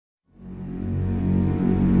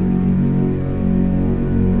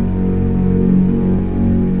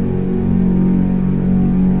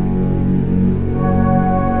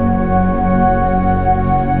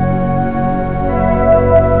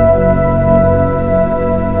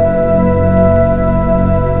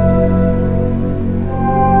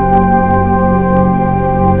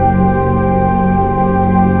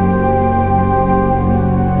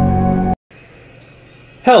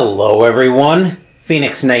Hello everyone,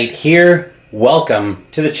 Phoenix Knight here. Welcome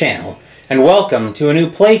to the channel, and welcome to a new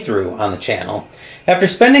playthrough on the channel. After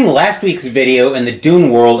spending last week's video in the Dune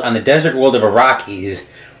world on the desert world of Arrakis,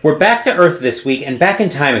 we're back to Earth this week and back in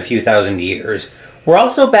time a few thousand years. We're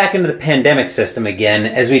also back into the pandemic system again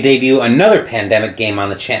as we debut another pandemic game on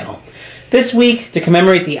the channel. This week, to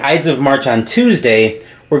commemorate the Ides of March on Tuesday,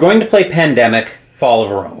 we're going to play Pandemic: Fall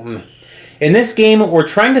of Rome. In this game, we're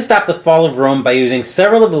trying to stop the fall of Rome by using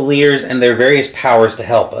several of the leaders and their various powers to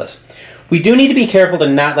help us. We do need to be careful to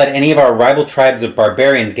not let any of our rival tribes of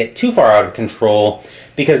barbarians get too far out of control,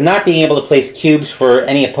 because not being able to place cubes for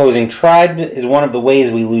any opposing tribe is one of the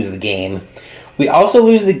ways we lose the game. We also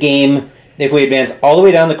lose the game if we advance all the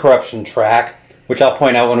way down the corruption track, which I'll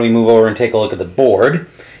point out when we move over and take a look at the board,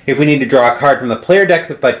 if we need to draw a card from the player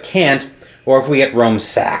deck but can't, or if we get Rome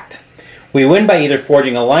sacked. We win by either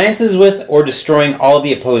forging alliances with or destroying all of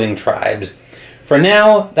the opposing tribes. For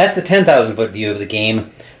now, that's the 10,000 foot view of the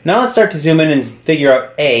game. Now let's start to zoom in and figure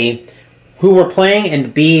out A, who we're playing,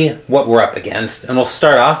 and B, what we're up against. And we'll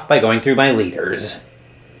start off by going through my leaders.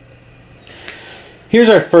 Here's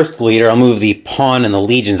our first leader. I'll move the pawn and the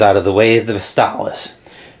legions out of the way, the Vestalis.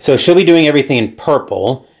 So she'll be doing everything in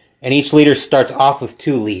purple, and each leader starts off with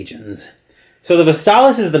 2 legions. So the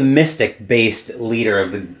Vestalis is the mystic-based leader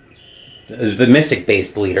of the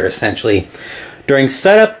mystic-based leader, essentially. During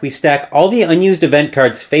setup, we stack all the unused event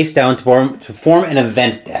cards face down to form an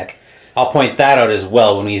event deck. I'll point that out as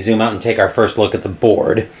well when we zoom out and take our first look at the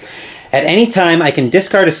board. At any time, I can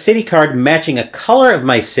discard a city card matching a color of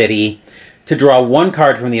my city to draw 1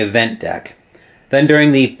 card from the event deck. Then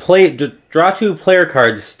during the draw 2 player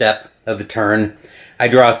cards step of the turn, I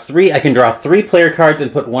can draw 3 player cards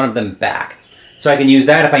and put 1 of them back. So I can use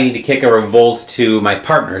that if I need to kick a revolt to my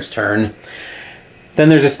partner's turn. Then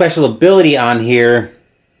there's a special ability on here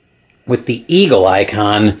with the eagle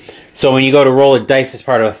icon. So when you go to roll a dice as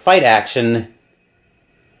part of a fight action,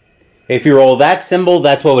 if you roll that symbol,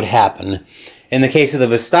 that's what would happen. In the case of the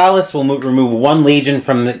Vestalis, we'll remove 1 legion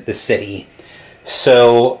from the city.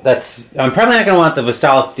 So I'm probably not going to want the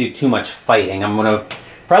Vestalis to do too much fighting. I'm going to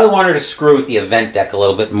probably want her to screw with the event deck a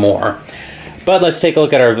little bit more. But let's take a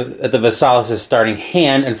look at the Vestalis' starting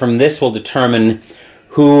hand, and from this we'll determine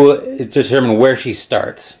where she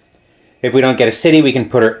starts. If we don't get a city, we can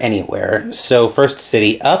put her anywhere. So first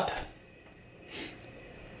city up.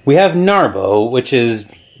 We have Narbo, which is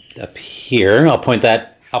up here. I'll point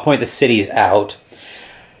the cities out.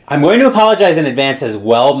 I'm going to apologize in advance as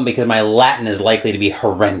well, because my Latin is likely to be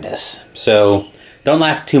horrendous. So don't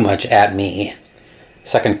laugh too much at me.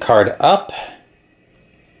 Second card up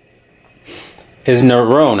is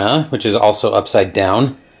Nerona, which is also upside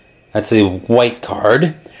down. That's a white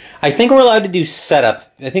card. I think we're allowed to do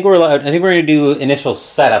setup. I think we're going to do initial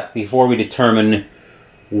setup before we determine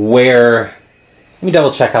where. Let me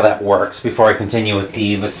double check how that works before I continue with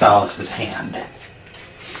the Vestalis' hand.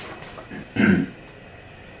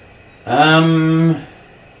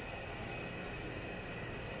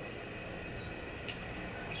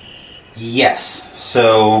 Yes.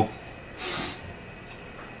 So.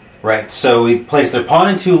 Right, so we place their pawn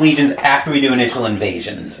and 2 legions after we do initial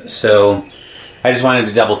invasions. So I just wanted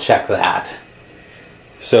to double check that.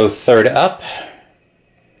 So third up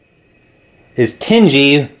is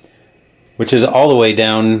Tingi, which is all the way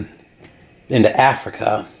down into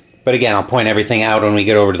Africa. But again, I'll point everything out when we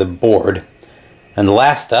get over to the board. And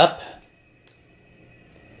last up,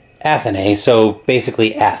 Athene, so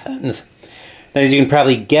basically Athens. Now, as you can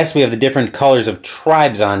probably guess, we have the different colors of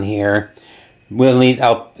tribes on here.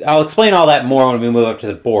 I'll explain all that more when we move up to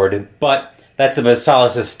the board, but that's the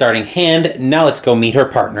Vestalis' starting hand. Now let's go meet her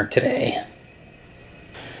partner today.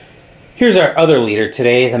 Here's our other leader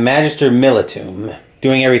today, the Magister Militum,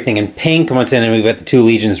 doing everything in pink. Once again, we've got the 2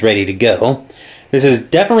 legions ready to go. This is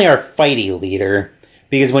definitely our fighty leader,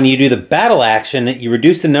 because when you do the battle action, you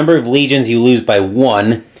reduce the number of legions you lose by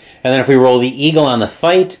 1, and then if we roll the eagle on the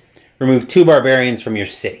fight, remove 2 barbarians from your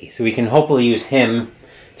city. So we can hopefully use him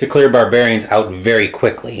to clear barbarians out very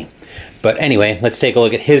quickly. But anyway, let's take a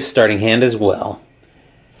look at his starting hand as well.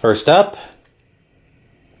 First up,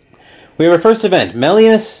 we have our first event,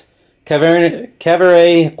 Melius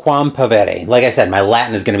Cavere Quam Pavere. Like I said, my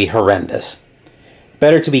Latin is going to be horrendous.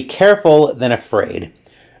 Better to be careful than afraid.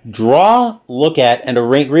 Draw, look at, and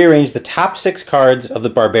rearrange the top 6 cards of the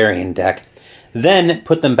barbarian deck, then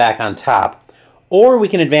put them back on top. Or we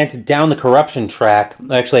can advance down the corruption track.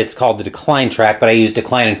 Actually, it's called the decline track, but I use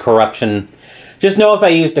decline and corruption. Just know if I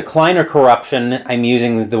use decline or corruption, I'm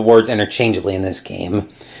using the words interchangeably in this game.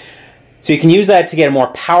 So you can use that to get a more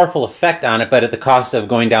powerful effect on it, but at the cost of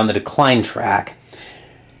going down the decline track.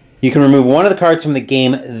 You can remove one of the cards from the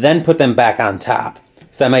game, then put them back on top.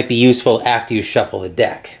 So that might be useful after you shuffle the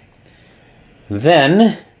deck.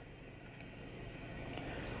 Then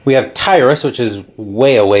we have Tyrus, which is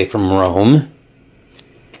way away from Rome.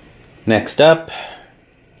 Next up,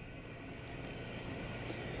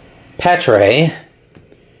 Patrae.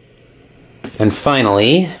 And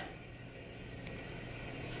finally,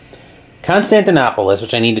 Constantinopolis,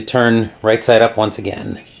 which I need to turn right side up once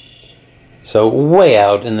again. So way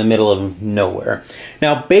out in the middle of nowhere.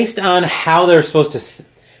 Now, based on how you're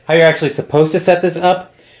actually supposed to set this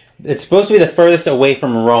up, it's supposed to be the furthest away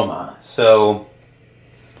from Roma. So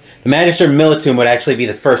the Magister Militum would actually be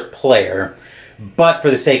the first player. But for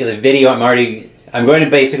the sake of the video, I'm going to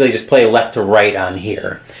basically just play left to right on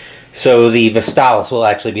here. So the Vestalis will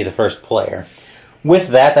actually be the first player. With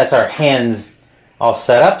that, that's our hands all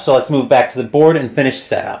set up. So let's move back to the board and finish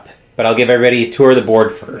setup. But I'll give everybody a tour of the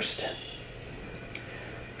board first.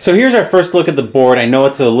 So here's our first look at the board. I know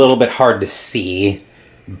it's a little bit hard to see,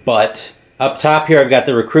 but up top here I've got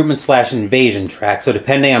the recruitment/invasion track. So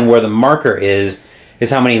depending on where the marker is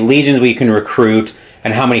how many legions we can recruit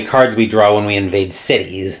and how many cards we draw when we invade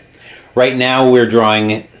cities. Right now we're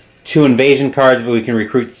drawing 2 invasion cards, but we can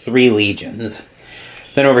recruit 3 legions.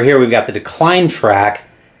 Then over here we've got the decline track,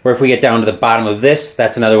 where if we get down to the bottom of this,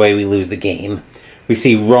 that's another way we lose the game. We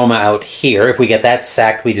see Roma out here. If we get that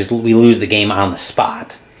sacked, we lose the game on the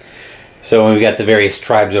spot. So we've got the various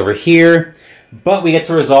tribes over here, but we get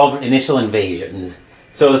to resolve initial invasions.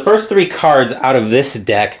 So the first 3 cards out of this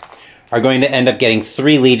deck are going to end up getting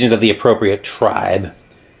 3 legions of the appropriate tribe.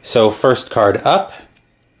 So first card up,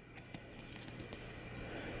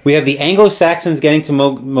 we have the Anglo-Saxons getting to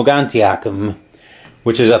Mogontiacum,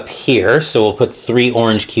 which is up here, so we'll put 3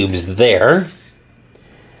 orange cubes there.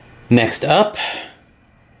 Next up,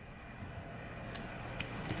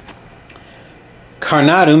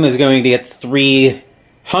 Carnadum is going to get 3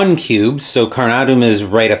 Hun cubes, so Carnadum is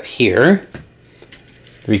right up here.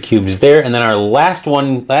 3 cubes there, and then our last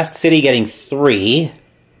city getting 3.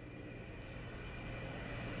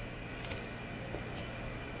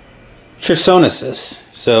 Chersonesus,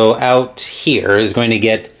 so out here, is going to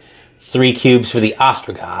get 3 cubes for the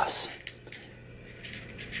Ostrogoths.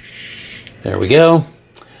 There we go.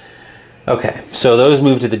 Okay, so those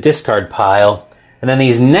move to the discard pile. And then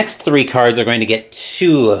these next 3 cards are going to get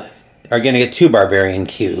 2 barbarian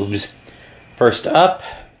cubes. First up,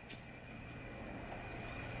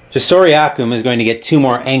 Jesoriacum is going to get 2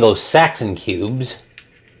 more Anglo-Saxon cubes.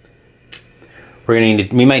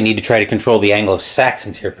 We might need to try to control the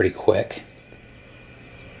Anglo-Saxons here pretty quick.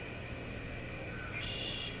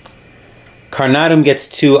 Carnadum gets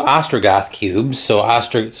 2 Ostrogoth cubes, so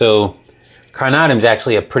Carnadum's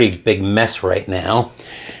actually a pretty big mess right now.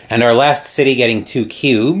 And our last city getting 2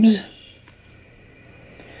 cubes.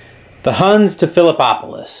 The Huns to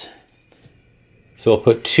Philippopolis. So we'll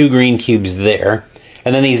put 2 green cubes there.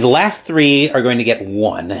 And then these last 3 are going to get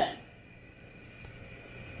 1.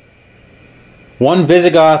 1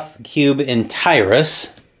 Visigoth cube in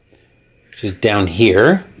Tyrus, which is down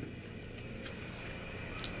here.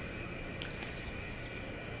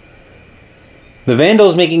 The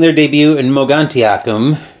Vandals making their debut in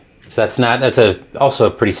Mogontiacum. So that's also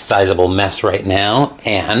a pretty sizable mess right now.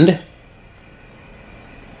 And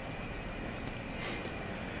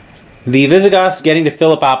the Visigoths getting to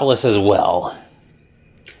Philippopolis as well.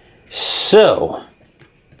 So,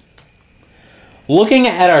 looking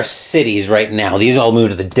at our cities right now, these all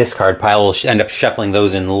move to the discard pile. We'll end up shuffling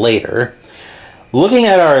those in later. Looking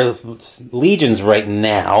at our legions right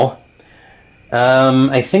now,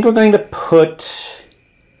 I think we're going to put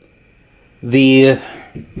the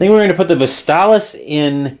Vestalis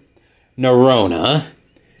in Nerona,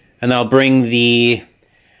 and I'll bring the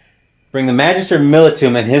Magister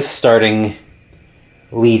Militum and his starting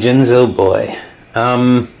legions. Oh boy.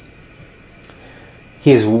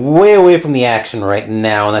 He's way away from the action right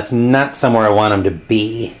now, and that's not somewhere I want him to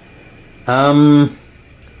be. I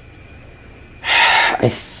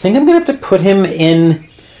think I'm going to have to put him in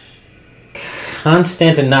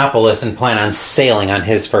Constantinopolis and plan on sailing on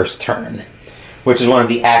his first turn, which is one of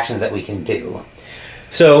the actions that we can do.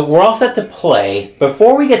 So we're all set to play.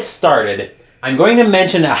 Before we get started, I'm going to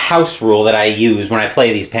mention a house rule that I use when I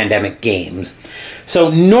play these pandemic games. So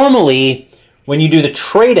normally, when you do the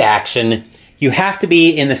trade action, you have to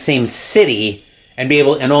be in the same city and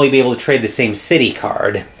only be able to trade the same city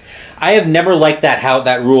card. I have never liked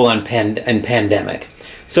that rule in Pandemic.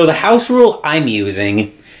 So the house rule I'm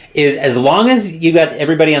using is as long as you got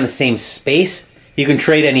everybody on the same space, you can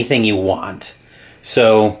trade anything you want.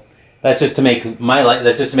 So that's just to make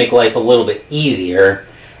life a little bit easier,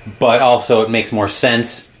 but also it makes more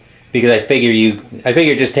sense because I figure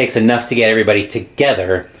it just takes enough to get everybody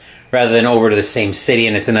together rather than over to the same city,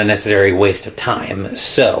 and it's an unnecessary waste of time.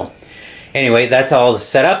 So, anyway, that's all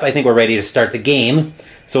set up. I think we're ready to start the game.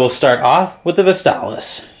 So we'll start off with the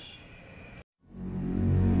Vestalis.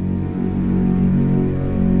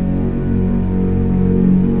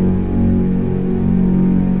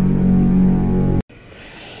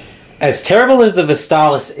 As terrible as the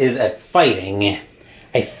Vestalis is at fighting,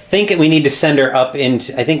 I think we need to send her up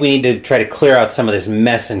into... I think we need to try to clear out some of this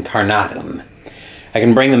mess in Carnatum. I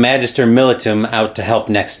can bring the Magister Militum out to help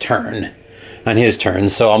next turn, on his turn.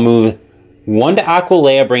 So I'll move 1 to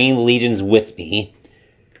Aquileia, bringing the legions with me.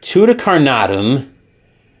 2 to Carnatum.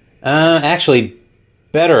 Actually,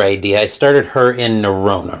 better idea. I started her in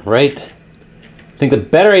Nerona, right? I think the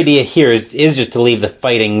better idea here is just to leave the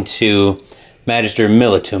fighting to Magister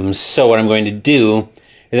Militum. So what I'm going to do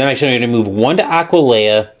is I'm actually going to move 1 to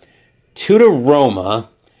Aquileia, 2 to Roma,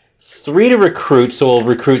 3 to recruit, so we'll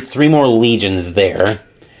recruit 3 more legions there.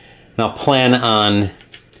 And I'll plan on...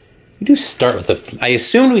 We do start with I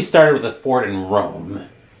assumed we started with a fort in Rome.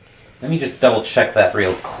 Let me just double check that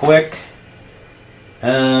real quick.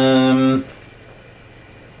 Place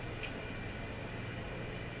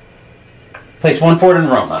 1 fort in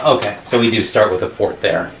Roma. Okay, so we do start with a fort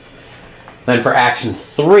there. Then for action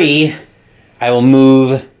 3, I will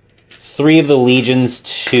move 3 of the legions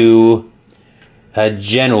to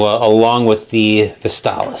Genoa along with the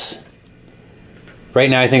Vestalis. Right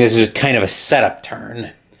now I think this is just kind of a setup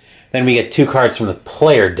turn. Then we get 2 cards from the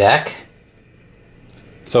player deck.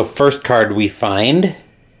 So first card we find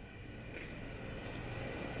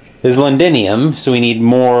is Londinium, so we need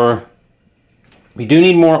more... We do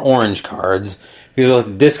need more orange cards. We'll have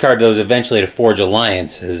to discard those eventually to forge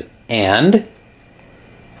alliances. And...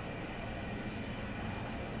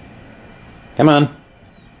 Come on.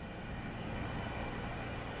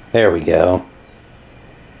 There we go.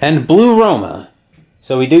 And Blue Roma.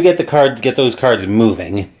 So we do get those cards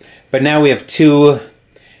moving. But now we have 2...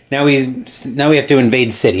 Now we have to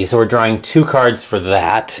invade cities, so we're drawing 2 cards for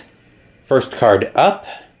that. First card up.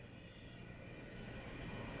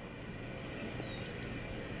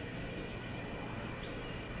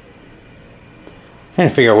 Trying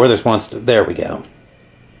to figure out where this wants to... There we go.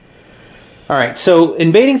 Alright, so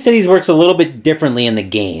invading cities works a little bit differently in the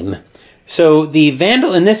game. So the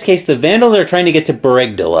Vandal, in this case, the Vandals are trying to get to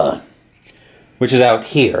Berigdala, which is out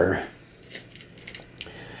here.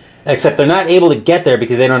 Except they're not able to get there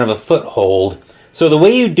because they don't have a foothold. So the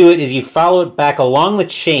way you do it is you follow it back along the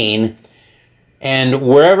chain, and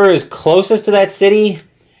wherever is closest to that city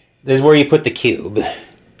is where you put the cube.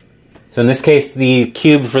 So in this case, the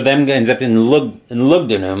cube for them ends up in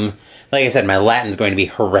Lugdunum. Like I said, my Latin's going to be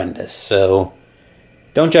horrendous, so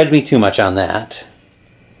don't judge me too much on that.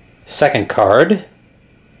 Second card.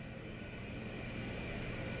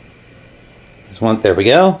 This one, there we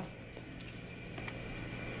go.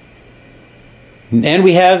 And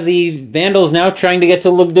we have the Vandals now trying to get to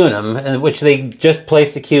Lugdunum, which they just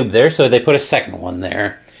placed a cube there, so they put a second one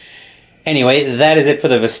there. Anyway, that is it for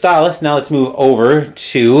the Vestalis. Now let's move over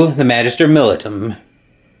to the Magister Militum.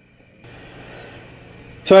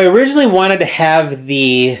 So I originally wanted to have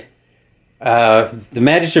the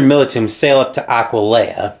Magister Militum sail up to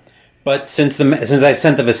Aquileia, but since I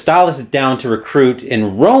sent the Vestalis down to recruit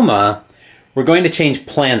in Roma, we're going to change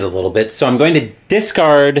plans a little bit. So I'm going to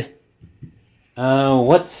discard...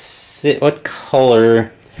 what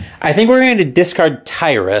color? I think we're going to discard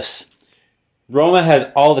Tyrus. Roma has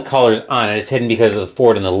all the colors on it. It's hidden because of the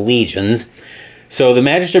fort and the legions. So the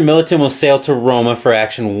Magister Militum will sail to Roma for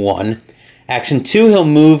action 1. Action 2, he'll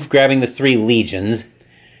move, grabbing the 3 legions.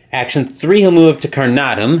 Action 3, he'll move up to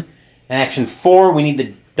Carnatum. And action 4, we need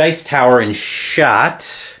the dice tower and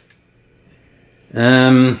shot.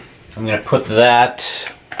 I'm going to put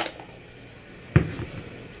that...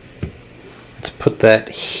 Let's put that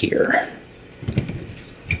here.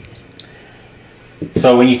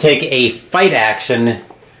 So when you take a fight action,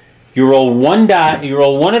 you roll one die. You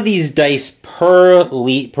roll one of these dice per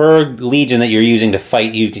legion that you're using to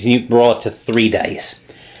fight. You roll up to 3 dice.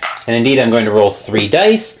 And indeed, I'm going to roll 3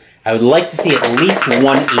 dice. I would like to see at least 1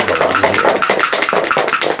 eagle on here.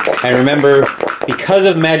 And remember, because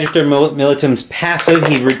of Magister Militum's passive,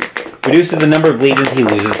 he reduces the number of legions he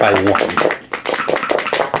loses by 1.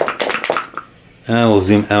 We'll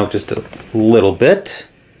zoom out just a little bit.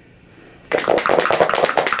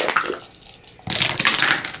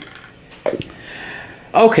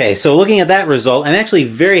 Okay, so looking at that result, I'm actually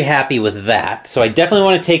very happy with that. So I definitely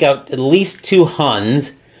want to take out at least 2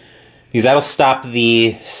 Huns, because that'll stop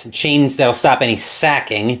the chains, that'll stop any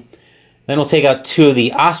sacking. Then we'll take out 2 of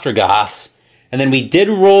the Ostrogoths, And then we did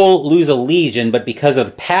lose a Legion, but because of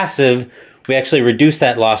the passive, we actually reduced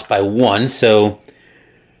that loss by 1, so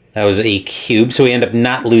that was a cube, so we end up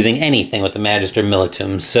not losing anything with the Magister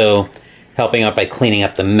Militum, so helping out by cleaning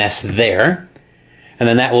up the mess there. And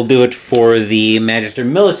then that will do it for the Magister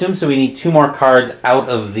Militum, so we need 2 more cards out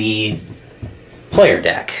of the player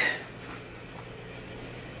deck.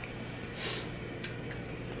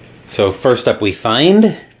 So first up we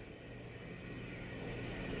find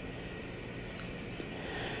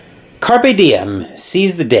Carpe Diem,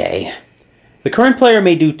 seize the day. The current player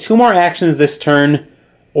may do 2 more actions this turn,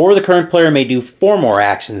 or the current player may do 4 more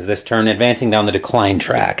actions this turn, advancing down the decline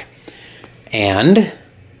track. And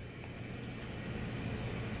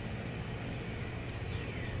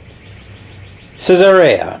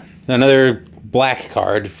Caesarea, another black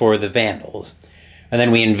card for the Vandals. And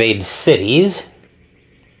then we invade cities.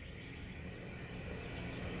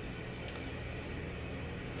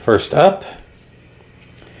 First up,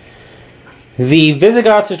 the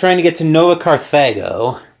Visigoths are trying to get to Nova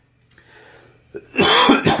Carthago.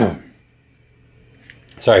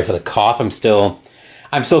 Sorry for the cough. I'm still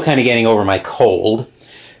kind of getting over my cold.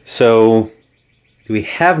 So, do we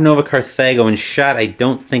have Nova Carthago in shot? I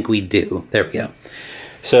don't think we do. There we go.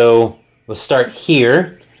 So, we'll start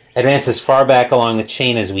here. Advance as far back along the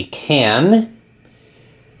chain as we can.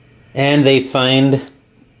 And they find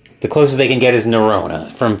the closest they can get is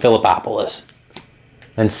Nerona from Philippopolis.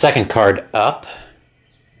 Then second card up.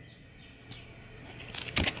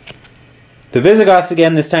 The Visigoths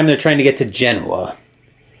again, this time they're trying to get to Genoa.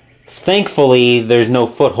 Thankfully, there's no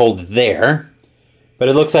foothold there. But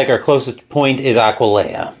it looks like our closest point is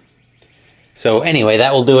Aquileia. So anyway,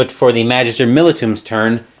 that will do it for the Magister Militum's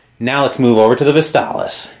turn. Now let's move over to the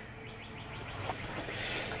Vestalis.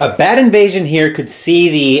 A bad invasion here could see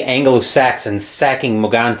the Anglo-Saxons sacking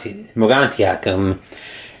Mogontiacum,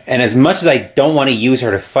 and as much as I don't want to use her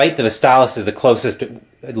to fight, the Vestalis is the closest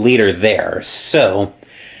leader there. So,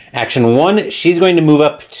 action 1, she's going to move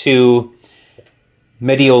up to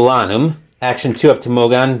Mediolanum. Action 2, up to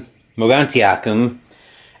Mogontiacum.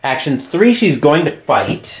 Action 3, she's going to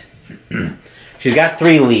fight. She's got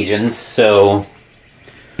 3 legions, so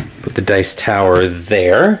put the dice tower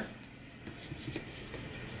there.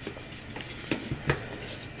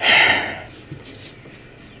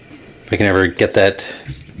 If I can ever get that.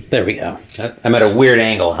 There we go. I'm at a weird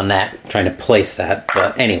angle on that, trying to place that.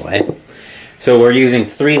 But anyway. So we're using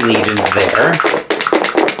 3 legions there.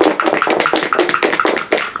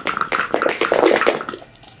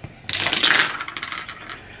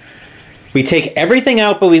 We take everything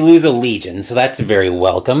out, but we lose a legion. So that's very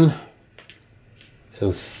welcome.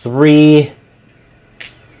 So 3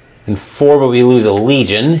 and 4, but we lose a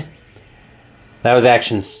legion. That was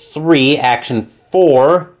action 3. Action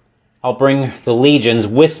 4. I'll bring the legions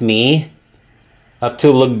with me up to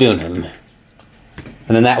Lugdunum.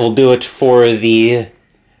 And then that will do it for the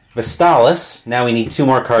Vestalis. Now we need 2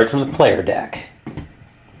 more cards from the player deck.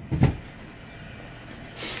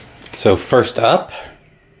 So first up,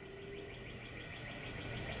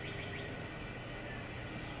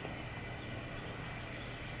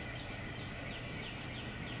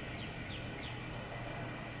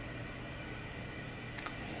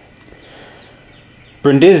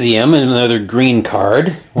 Brundisium, another green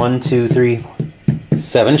card. 1, 2, 3,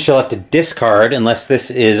 7. She'll have to discard unless this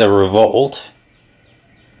is a revolt.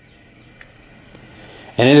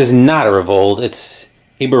 And it is not a revolt, it's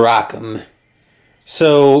Iberacum.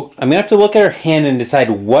 So I'm going to have to look at her hand and decide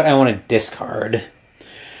what I want to discard.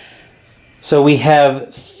 So we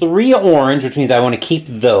have 3 orange, which means I want to keep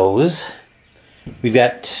those. We've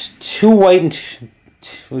got 2 white and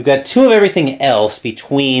we've got 2 of everything else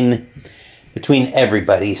between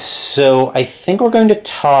everybody. So I think we're going to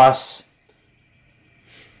toss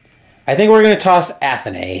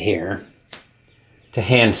Athenae here to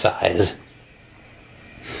hand size.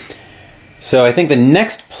 So I think the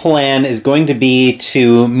next plan is going to be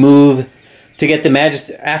to move to get the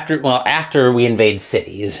Magister after we invade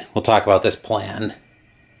cities. We'll talk about this plan.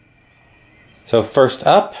 So first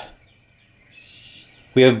up,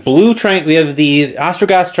 we have we have the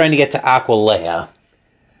Ostrogoths trying to get to Aquileia.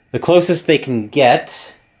 The closest they can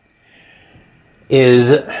get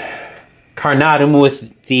is Carnatum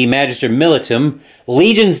with the Magister Militum.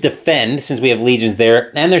 Legions defend, since we have legions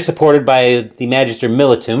there, and they're supported by the Magister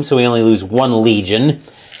Militum, so we only lose 1 legion,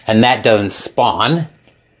 and that doesn't spawn.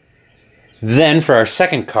 Then for our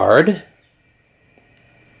second card,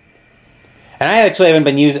 and I actually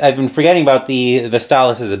I've been forgetting about the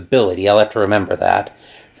Vestalis' ability. I'll have to remember that.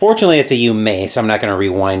 Fortunately, it's a Yume, so I'm not going to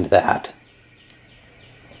rewind that.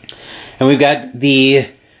 And we've got the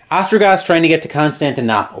Ostrogoths trying to get to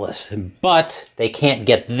Constantinopolis, but they can't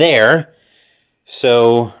get there.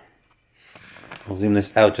 So I'll zoom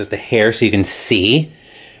this out just a hair so you can see.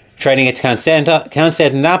 Trying to get to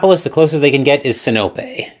Constantinopolis, the closest they can get is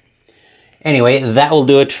Sinope. Anyway, that will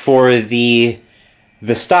do it for the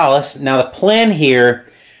Vestalis. Now the plan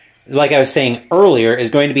here, like I was saying earlier,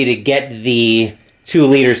 is going to be to get the two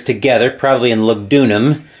leaders together, probably in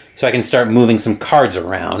Lugdunum, so I can start moving some cards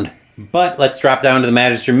around. But let's drop down to the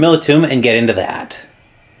Magister Militum and get into that.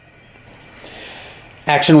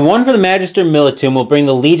 Action 1 for the Magister Militum will bring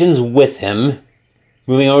the legions with him,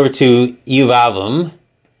 moving over to Iuvavum.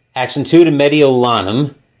 Action 2 to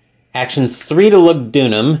Mediolanum. Action 3 to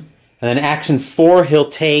Lugdunum. And then Action 4, he'll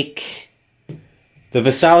take the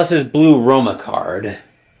Vestalis' blue Roma card.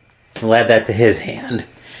 We'll add that to his hand.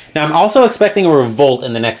 Now, I'm also expecting a revolt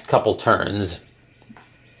in the next couple turns.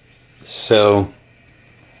 So,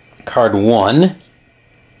 card 1.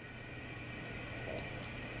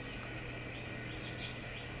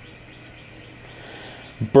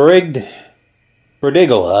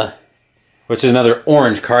 Brigdigola, which is another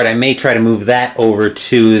orange card. I may try to move that over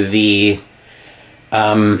to the...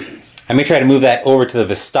 I may try to move that over to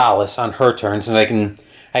the Vestalis on her turn, so I can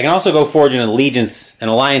also go forge an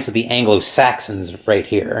alliance with the Anglo-Saxons right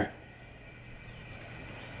here.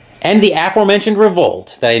 And the aforementioned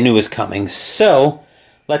revolt that I knew was coming. So,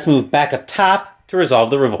 let's move back up top to resolve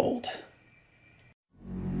the revolt.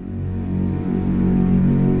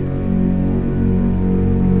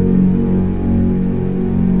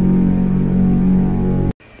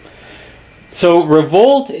 So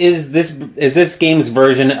Revolt is this game's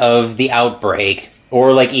version of The Outbreak,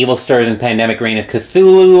 or like Evil Stirs and Pandemic Reign of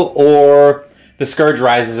Cthulhu, or The Scourge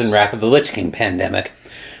Rises and Wrath of the Lich King Pandemic.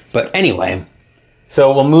 But anyway,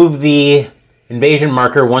 so we'll move the invasion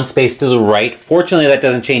marker one space to the right. Fortunately, that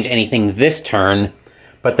doesn't change anything this turn,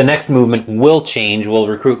 but the next movement will change. We'll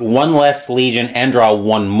recruit one less legion and draw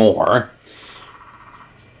one more.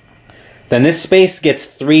 Then this space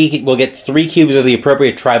gets we'll get 3 cubes of the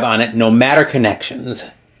appropriate tribe on it, no matter connections.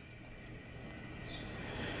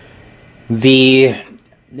 The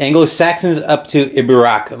Anglo-Saxons up to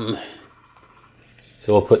Iberacum.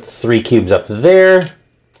 So we'll put 3 cubes up there.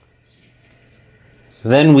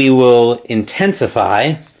 Then we will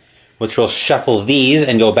intensify, which will shuffle these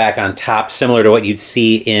and go back on top, similar to what you'd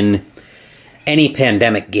see in any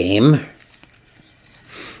pandemic game.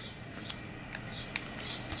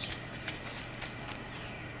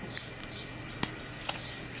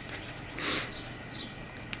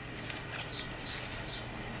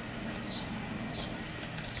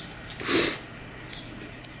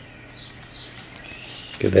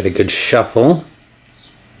 Give that a good shuffle.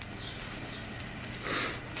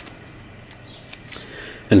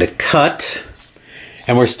 And a cut.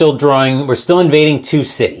 And we're still invading 2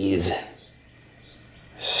 cities.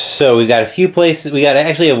 So we got a few places, we got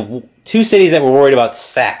actually have 2 cities that we're worried about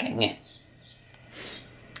sacking.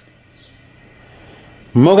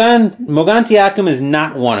 Mogontiacum is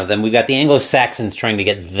not one of them. We've got the Anglo-Saxons trying to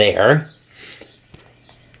get there.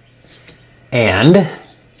 And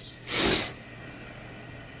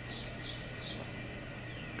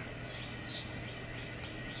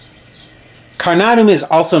Carnadum is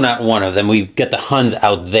also not one of them. We get the Huns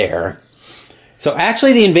out there. So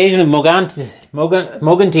actually the invasion of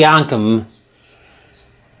Mogontiacum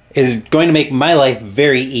is going to make my life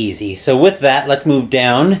very easy. So with that, let's move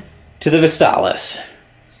down to the Vestalis.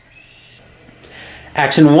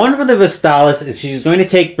 Action 1 for the Vestalis is she's going to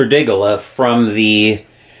take Brigdigola from the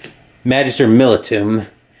Magister Militum.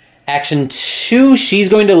 Action 2, she's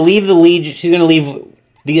going to leave the legion. She's going to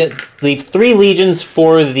leave 3 legions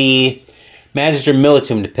for the Magister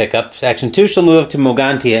Militum to pick up. Action 2, she'll move up to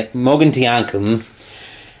Mogontiacum.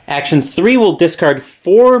 Action 3 will discard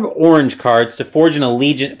 4 orange cards to forge an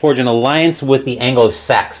alliance with the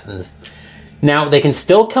Anglo-Saxons. Now, they can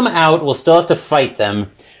still come out, we'll still have to fight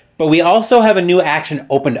them, but we also have a new action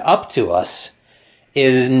opened up to us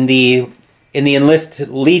in the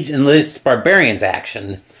enlist barbarians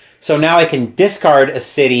action. So now I can discard a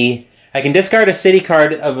city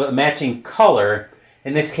card of a matching color,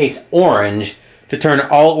 in this case orange, to turn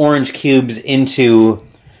all orange cubes into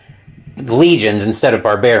legions instead of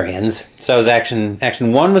barbarians. So that was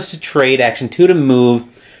action 1 was to trade, action 2 to move,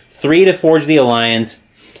 3 to forge the alliance.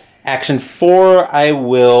 Action 4, I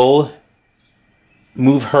will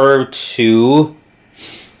move her to...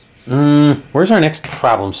 where's our next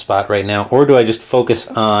problem spot right now? Or do I just focus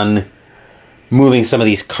on moving some of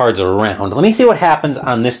these cards around? Let me see what happens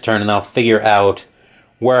on this turn, and I'll figure out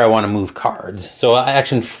where I want to move cards. So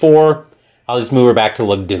action 4, I'll just move her back to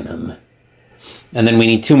Lugdunum. And then we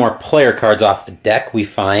need 2 more player cards off the deck. We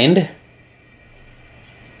find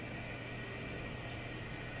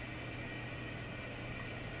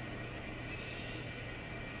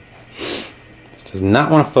this does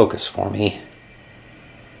not want to focus for me.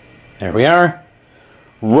 There we are.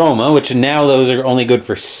 Roma, which now those are only good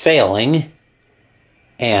for sailing.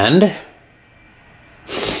 And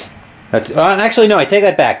that's actually no, I take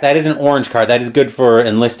that back. That is an orange card. That is good for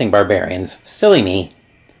enlisting barbarians. Silly me.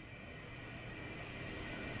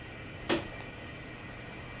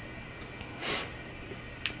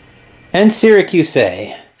 And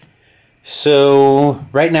Syracuse. So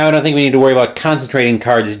right now I don't think we need to worry about concentrating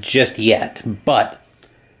cards just yet. But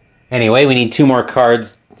anyway, we need 2 more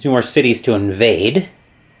cards, 2 more cities to invade.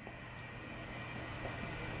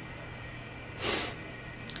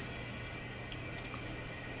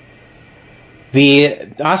 The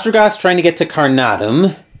Ostrogoths trying to get to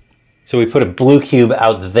Carnadum, so we put a blue cube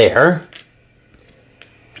out there.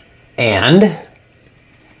 And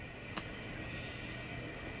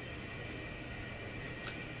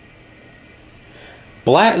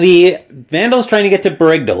the Vandals trying to get to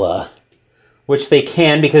Brigdala, which they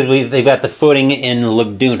can because they've got the footing in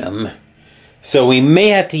Lugdunum. So we may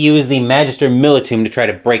have to use the Magister Militum to try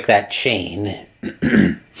to break that chain.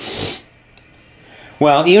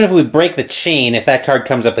 Well, even if we break the chain, if that card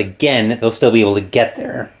comes up again, they'll still be able to get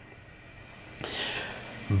there.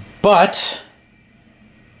 But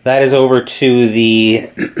that is over to the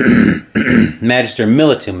Magister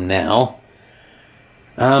Militum now.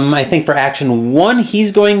 I think for action 1,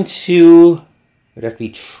 he's going to... It would have to be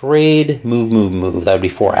trade, move. That would be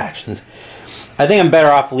 4 actions. I think I'm better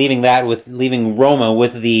off leaving Roma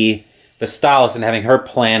with the Vestalis and having her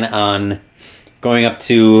plan on going up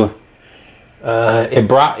to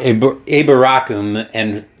Eboracum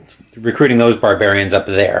and recruiting those barbarians up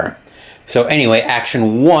there. So anyway,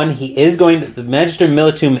 action 1, the Magister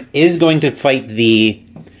Militum is going to fight the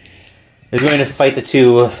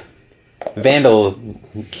 2 Vandal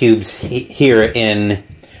cubes here in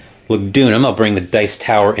Lugdunum. I'll bring the dice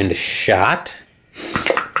tower into shot.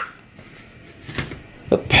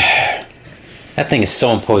 Oop. That thing is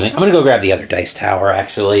so imposing. I'm going to go grab the other dice tower,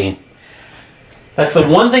 actually. That's the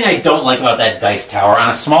one thing I don't like about that dice tower. On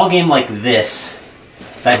a small game like this,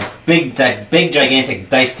 that big gigantic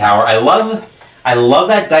dice tower, I love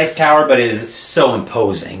that dice tower, but it is so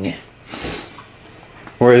imposing.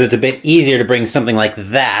 Whereas it's a bit easier to bring something like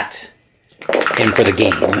that in for the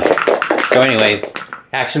game. So anyway,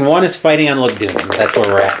 action 1 is fighting on Lugdunum. That's where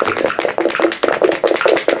we're at here.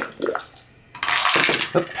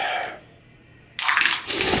 Oop.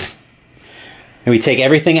 And we take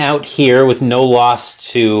everything out here with no loss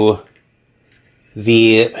for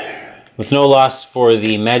the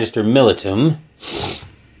Magister Militum.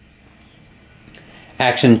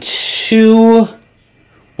 Action 2,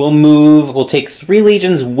 we'll take 3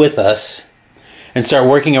 legions with us and start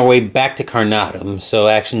working our way back to Carnadum. So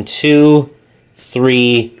action 2,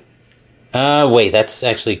 3, wait, that's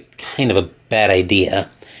actually kind of a bad idea.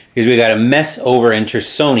 Because we got a mess over in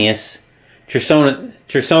Chersonesus,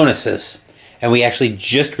 and we actually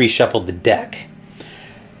just reshuffled the deck.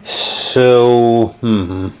 So,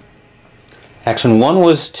 action 1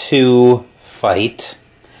 was to fight.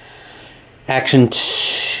 Action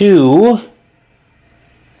 2,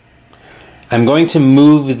 I'm going to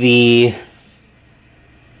move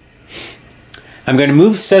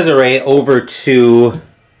Caesarea over to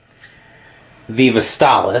the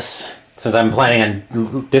Vestalis, since I'm planning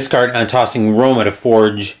on tossing Roma to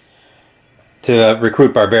forge to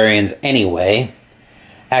recruit barbarians anyway.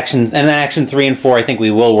 And then action 3 and 4, I think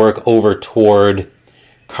we will work over toward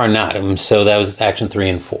Carnadum. So that was action 3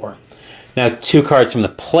 and 4. Now 2 cards from the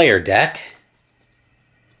player deck.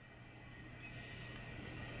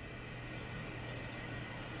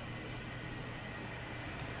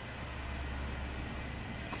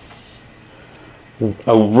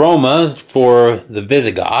 A Roma for the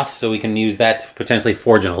Visigoths, so we can use that to potentially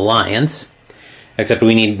forge an alliance. Except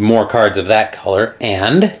we need more cards of that color.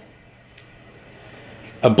 And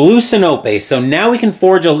a blue Sinope. So now we can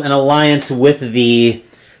forge an alliance with the...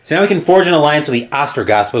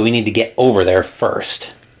 Ostrogoths, but we need to get over there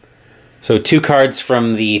first. So 2 cards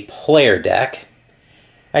from the player deck.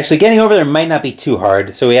 Actually, getting over there might not be too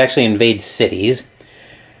hard, so we actually invade cities.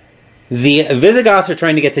 The Visigoths are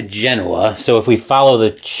trying to get to Genoa, so if we follow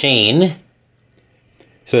the chain...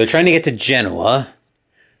 So they're trying to get to Genoa.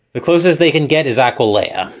 The closest they can get is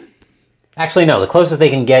Aquileia. Actually, no, the closest they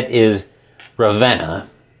can get is Ravenna.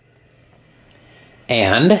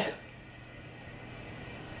 And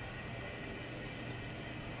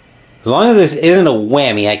as long as this isn't a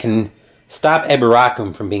whammy, I can stop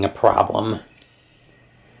Eboracum from being a problem.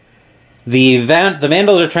 The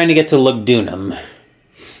Vandals are trying to get to Lugdunum.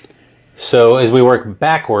 So as we work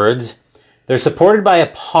backwards, they're supported by a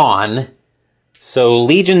pawn. So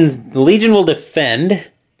the Legion will defend. I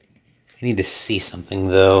need to see something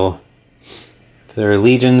though. For their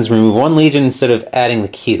legions, remove one legion instead of adding the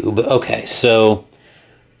cube. Okay, so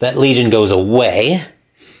that legion goes away.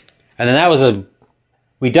 And then that was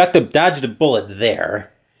we dodged a bullet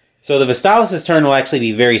there. So the Vestalis' turn will actually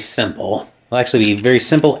be very simple. It'll actually be very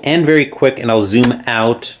simple and very quick, and I'll zoom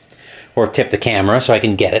out or tip the camera so I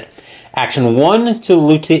can get it. Action 1 to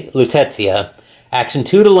Lutetia. Action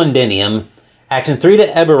 2 to Londinium. Action 3 to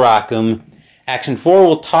Eberacum. Action 4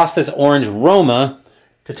 will toss this orange Roma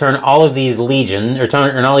to turn all of these legions, or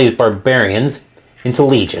turn all these barbarians into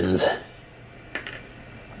legions. And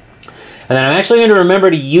then I'm actually going to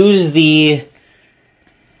remember to use the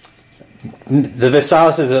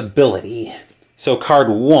Vestalis' ability. So card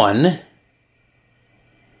 1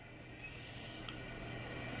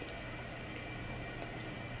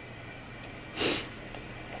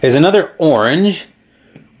 is another orange.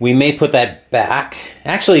 We may put that back.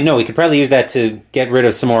 Actually, no, we could probably use that to get rid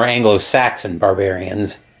of some more Anglo-Saxon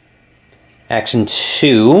barbarians. Action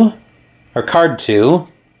 2, or card 2,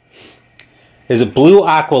 is a blue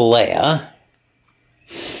Aquilea.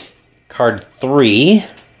 Card 3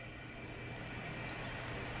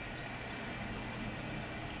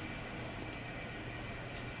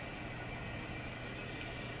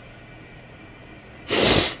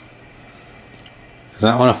 does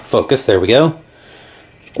not want to focus. There we go.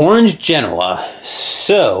 Orange Genoa.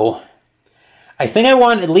 So I think I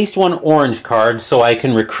want at least one orange card so I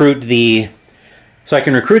can recruit the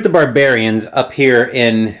barbarians up here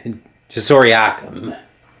in Jesoriacum.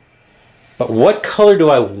 But what color do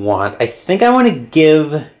I want? I think I'm going to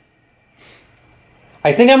give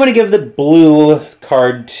the blue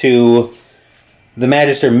card to the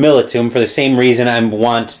Magister Militum for the same reason I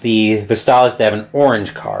want the Vestalis to have an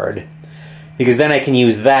orange card. Because then I can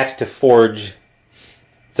use that to forge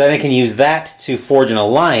an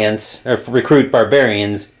alliance, or recruit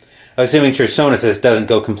barbarians, assuming Chersonesus doesn't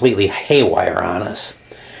go completely haywire on us.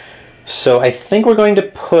 So I think we're going to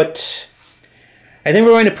put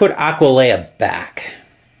Aquilea back.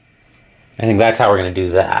 I think that's how we're going to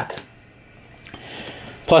do that.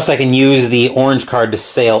 Plus I can use the orange card to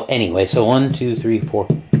sail anyway. So 1, 2, 3, 4,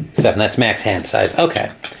 7. That's max hand size.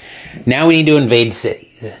 Okay. Now we need to invade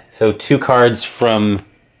cities. So 2 cards from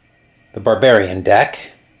the barbarian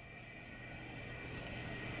deck.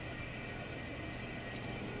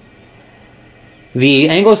 The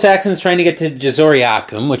Anglo-Saxons trying to get to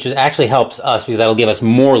Jesoriacum, which actually helps us because that'll give us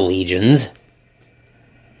more legions.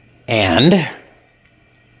 And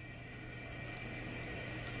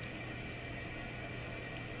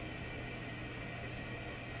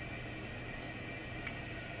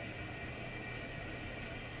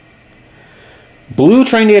blue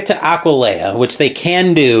trying to get to Aquilea, which they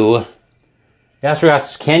can do. The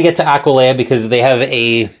Ostrogoths can get to Aquilea because they have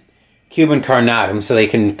a Cuban Carnatum, so they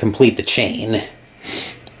can complete the chain.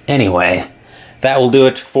 Anyway, that will do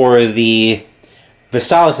it for the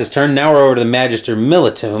Vestalis' turn. Now we're over to the Magister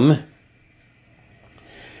Militum.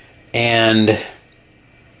 And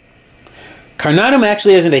Carnatum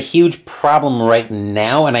actually isn't a huge problem right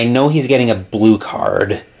now, and I know he's getting a blue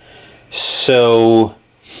card. So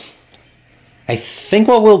I think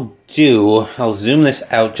what we'll do, I'll zoom this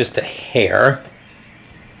out just a hair.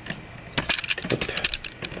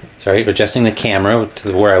 Sorry, adjusting the camera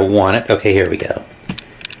to where I want it. Okay, here we go.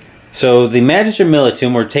 So the Magister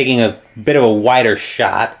Militum, we're taking a bit of a wider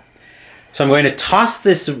shot. So I'm going to toss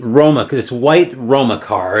this white Roma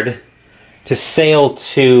card to sail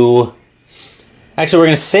to... Actually, we're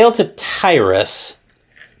going to sail to Tyrus,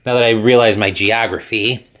 now that I realize my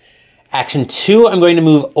geography. Action 2, I'm going to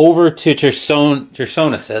move over to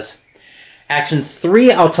Chersonesus. Action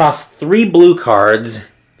 3, I'll toss 3 blue cards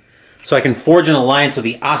so I can forge an alliance with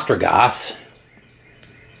the Ostrogoths.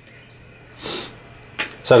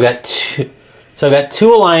 So I've got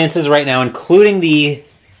two alliances right now, including the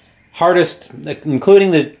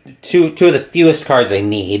two of the fewest cards I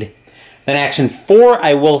need. Then action 4,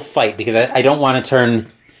 I will fight because I don't want to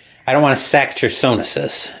sack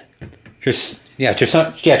Chersonesus.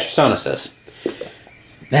 Chersonesus.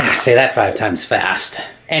 Say that 5 times fast.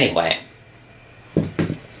 Anyway. We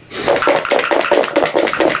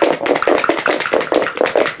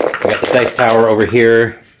got the dice tower over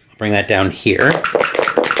here. I'll bring that down here.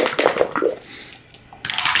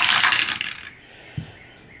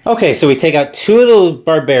 Okay, so we take out 2 of the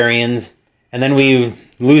barbarians, and then we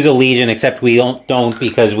lose a legion, except we don't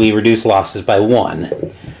because we reduce losses by 1.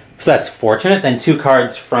 So that's fortunate. Then 2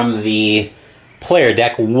 cards from the player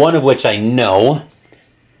deck, one of which I know.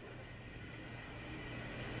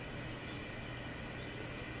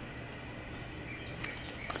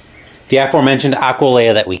 The aforementioned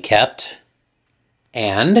Aqualea that we kept.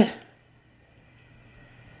 And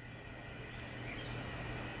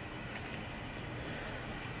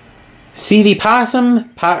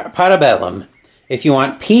Seviposum Patabellum. If you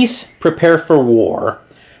want peace, prepare for war.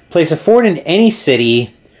 Place a fort in any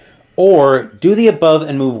city, or do the above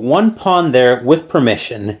and move one pawn there with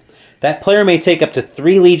permission. That player may take up to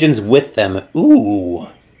 3 legions with them. Ooh.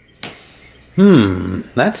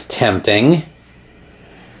 That's tempting.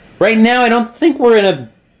 Right now, I don't think we're in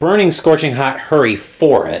a burning, scorching hot hurry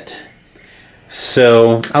for it.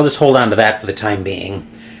 So, I'll just hold on to that for the time being.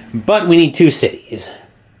 But we need 2 cities.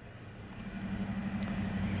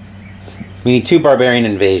 We need 2 barbarian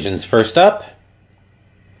invasions. First up,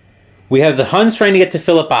 we have the Huns trying to get to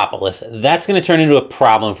Philippopolis. That's going to turn into a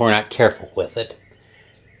problem if we're not careful with it.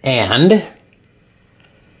 And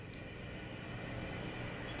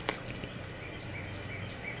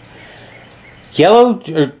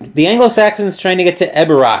the Anglo-Saxons trying to get to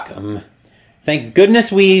Eboracum. Thank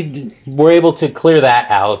goodness we were able to clear that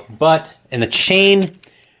out. But in the chain,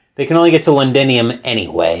 they can only get to Londinium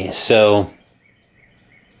anyway. So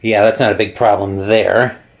yeah, that's not a big problem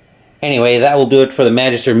there. Anyway, that will do it for the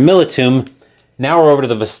Magister Militum. Now we're over to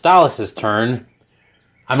the Vestalis' turn.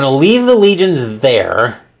 I'm going to leave the legions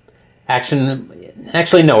there.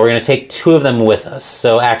 Actually, no, we're going to take 2 of them with us.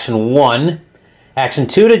 So action 1, action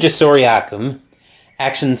 2 to Jesoriacum.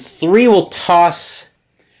 Action 3 will toss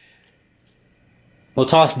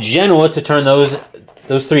Genoa to turn those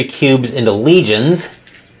 3 cubes into legions.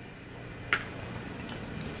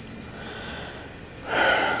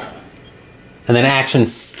 And then action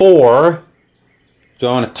 4, do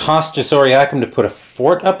I want to toss Jesoriacum to put a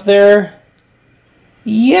fort up there?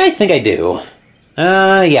 Yeah, I think I do.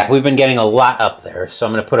 Yeah, we've been getting a lot up there, so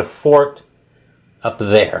I'm going to put a fort up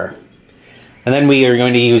there. And then we are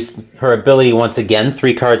going to use her ability once again,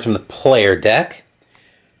 3 cards from the player deck.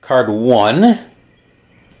 Card 1,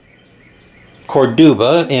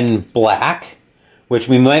 Corduba in black, which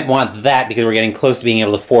we might want that because we're getting close to being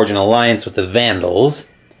able to forge an alliance with the Vandals.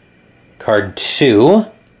 Card 2,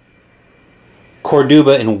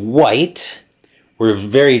 Corduba in white. We're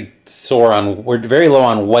very low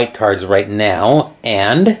on white cards right now.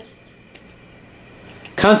 And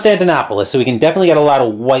Constantinopolis, so we can definitely get a lot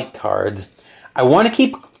of white cards. I want to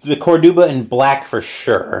keep the Corduba in black for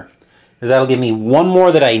sure, because that'll give me 1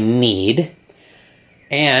 more that I need.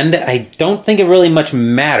 And I don't think it really much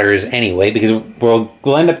matters anyway, because we'll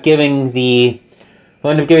end up giving the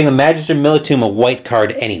Magister Militum a white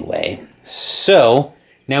card anyway. So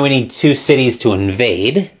now we need 2 cities to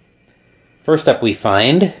invade. First up we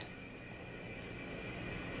find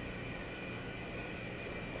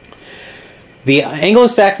the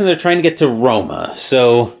Anglo-Saxons are trying to get to Roma.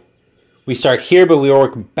 So we start here, but we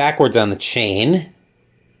work backwards on the chain.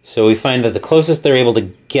 So we find that the closest they're able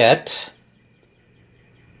to get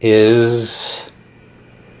is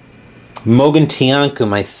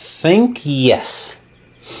Mogontiacum, I think. Yes.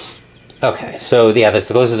 Okay, so yeah, that's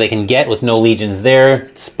the closest they can get with no legions there.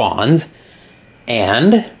 It spawns.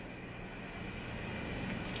 And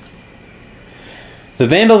the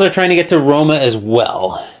Vandals are trying to get to Roma as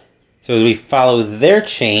well. So as we follow their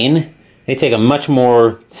chain, they take a much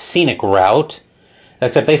more scenic route,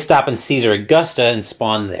 except they stop in Caesar Augusta and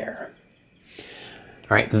spawn there.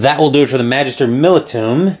 Alright, that will do it for the Magister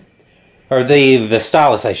Militum, or the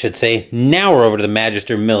Vestalis, I should say. Now we're over to the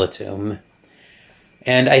Magister Militum.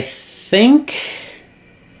 And I think...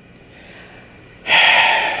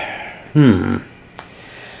 Well,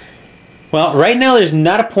 right now there's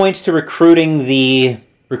not a point to recruiting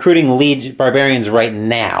barbarians right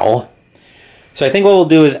now. So I think what we'll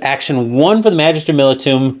do is action 1 for the Magister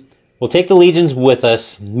Militum. We'll take the legions with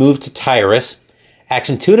us, move to Tyrus.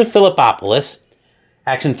 Action 2 to Philippopolis.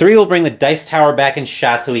 Action 3 will bring the dice tower back in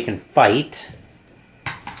shot so we can fight.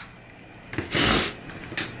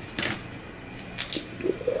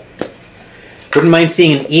 Wouldn't mind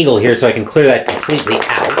seeing an eagle here so I can clear that completely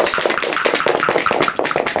out.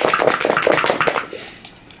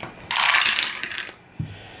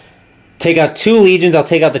 Take out 2 legions. I'll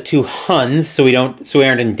take out the 2 Huns so we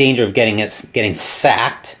aren't in danger of getting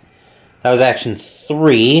sacked. That was action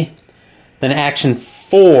 3. Then action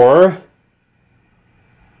 4.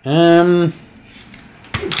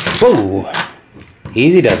 Whoa.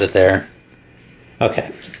 Easy does it there.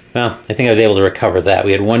 Okay. Well, I think I was able to recover that.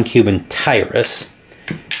 We had 1 cube in Tyrus.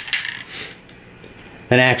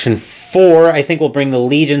 Then action 4, I think we'll bring the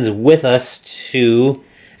legions with us to...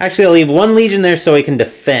 Actually, I'll leave 1 legion there so we can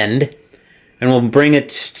defend. and we'll bring it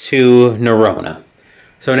to Nerona.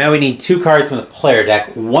 So now we need 2 cards from the player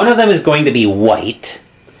deck. One of them is going to be white,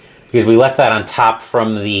 because we left that on top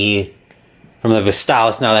from the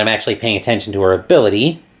Vestalis, now that I'm actually paying attention to her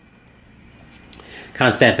ability.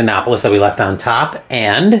 Constantinopolis that we left on top,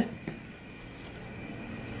 and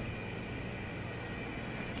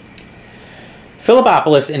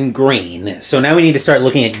Philippopolis in green. So now we need to start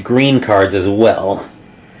looking at green cards as well.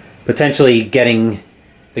 Potentially getting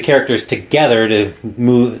the characters together to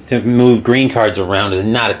move green cards around is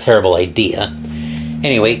not a terrible idea.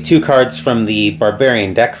 Anyway, 2 cards from the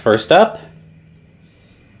Barbarian deck. First up,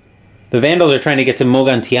 the Vandals are trying to get to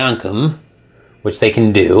Mogontiacum, which they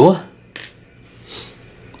can do.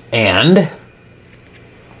 And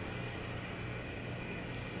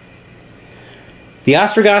the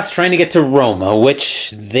Ostrogoths trying to get to Roma,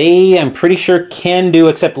 which they, I'm pretty sure, can do,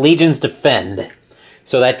 except Legions defend.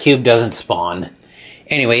 So that cube doesn't spawn.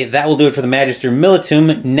 Anyway, that will do it for the Magister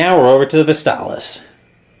Militum. Now we're over to the Vestalis.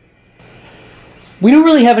 We don't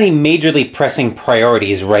really have any majorly pressing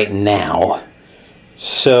priorities right now.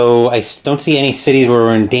 So I don't see any cities where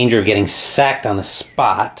we're in danger of getting sacked on the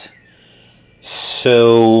spot.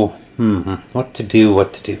 So, what to do?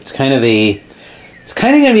 It's kind of going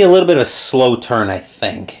to be a little bit of a slow turn, I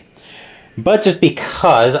think. But just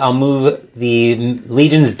because, I'll move the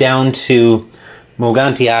legions down to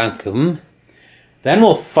Mogontiacum. Then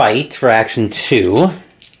we'll fight for action 2.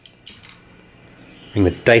 Bring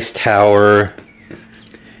the dice tower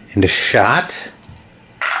into shot.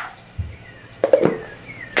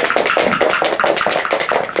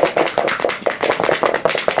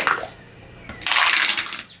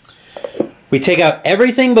 We take out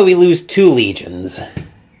everything, but we lose 2 legions.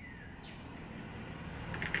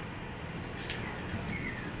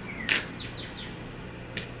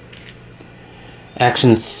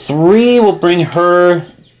 Action 3 will bring the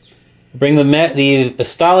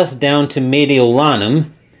Vestalis down to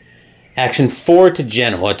Mediolanum. Action 4 to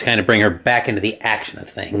Genoa to kind of bring her back into the action of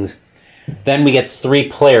things. Then we get 3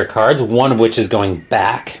 player cards, one of which is going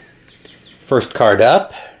back. First card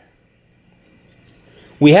up.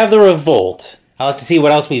 We have the Revolt. I'll have to see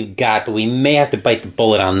what else we've got, but we may have to bite the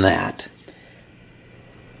bullet on that.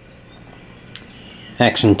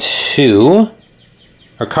 Action 2.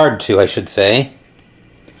 Or card 2, I should say.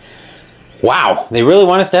 Wow, they really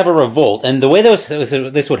want us to have a revolt. And the way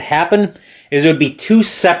this would happen is it would be 2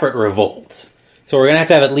 separate revolts. So we're going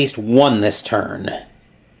to have at least one this turn.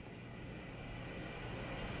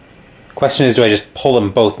 Question is, do I just pull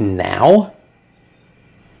them both now?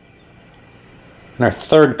 And our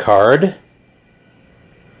third card.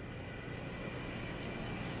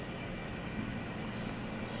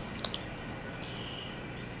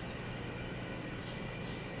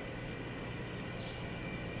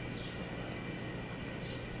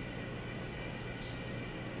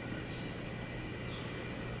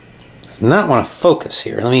 Does not want to focus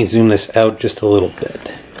here. Let me zoom this out just a little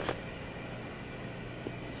bit.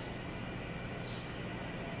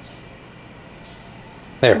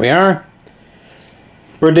 There we are.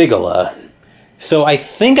 Brigdilla. So I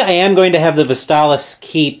think I am going to have the Vestalis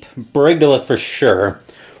keep Brigdilla for sure.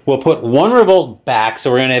 We'll put 1 revolt back,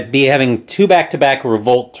 so we're going to be having 2 back-to-back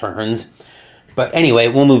revolt turns. But anyway,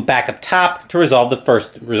 we'll move back up top to resolve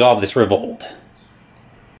this revolt.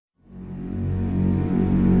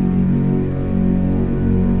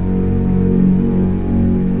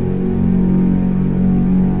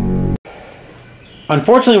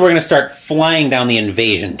 Unfortunately, we're going to start flying down the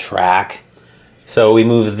invasion track. So we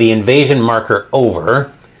move the invasion marker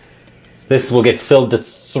over. This will get filled to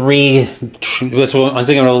 3. This will once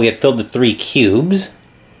again will get filled to 3 cubes.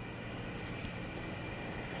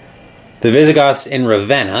 The Visigoths in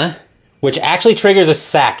Ravenna, which actually triggers a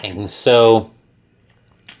sacking. So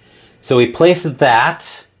we place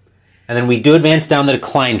that, and then we do advance down the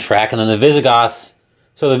decline track, and then the Visigoths.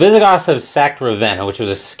 So the Visigoths have sacked Ravenna, which was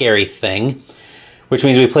a scary thing. Which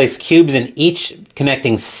means we place cubes in each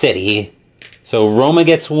connecting city. So Roma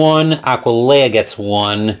gets 1, Aquileia gets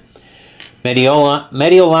 1,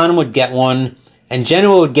 Mediolanum would get 1, and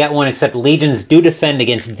Genoa would get 1, except legions do defend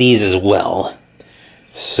against these as well.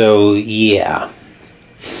 So, yeah.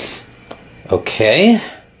 Okay.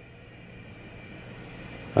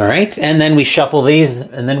 Alright, and then we shuffle these,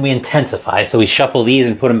 and then we intensify. So we shuffle these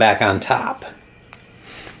and put them back on top.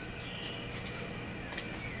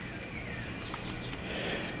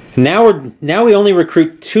 Now we only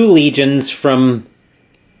recruit 2 legions from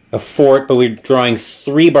a fort, but we're drawing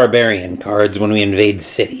 3 barbarian cards when we invade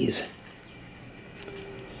cities.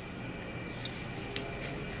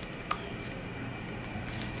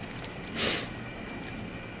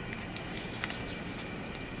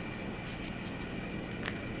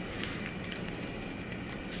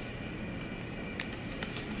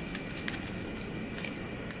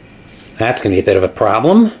 That's going to be a bit of a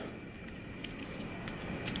problem.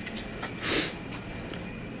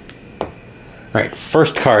 Alright,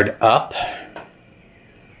 first card up.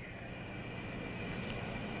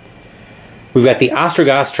 We've got the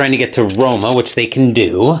Ostrogoths trying to get to Roma, which they can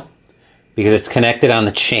do, because it's connected on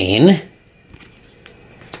the chain.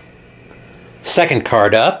 Second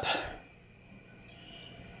card up.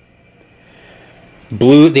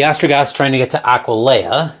 Blue, the Ostrogoths trying to get to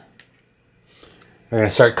Aquileia. They're going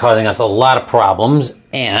to start causing us a lot of problems.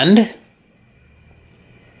 And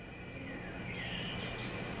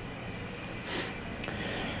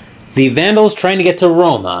the Vandals trying to get to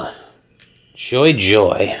Roma. Joy,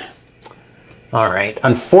 joy. Alright,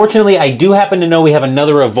 unfortunately I do happen to know we have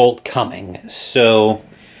another revolt coming, so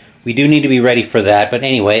we do need to be ready for that. But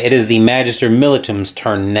anyway, it is the Magister Militum's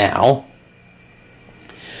turn now.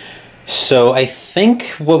 So I think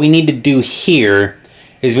what we need to do here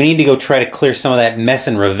is we need to go try to clear some of that mess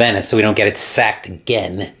in Ravenna so we don't get it sacked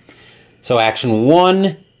again. So action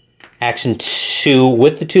 1, action 2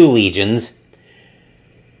 with the 2 legions.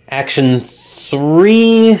 Action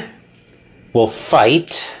 3 will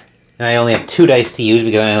fight. And I only have 2 dice to use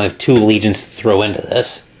because I only have 2 legions to throw into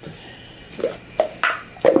this.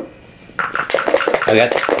 I've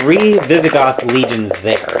got 3 Visigoth legions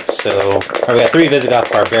there, so I've got 3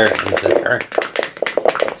 Visigoth barbarians there.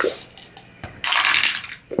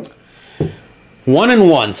 1 and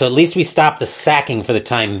 1, so at least we stop the sacking for the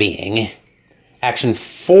time being. Action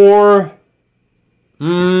 4,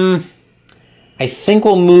 I think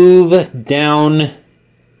we'll move down.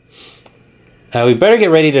 We better get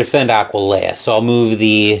ready to defend Aquileia, so I'll move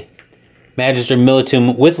the Magister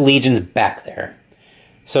Militum with legions back there.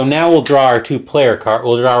 So now we'll draw our 2 player card.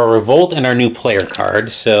 We'll draw our revolt and our new player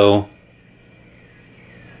card. So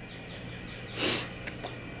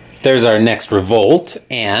there's our next revolt,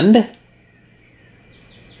 and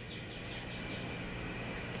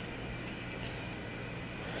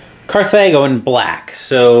Carthago in black.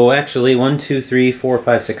 So actually 1, 2, 3, 4,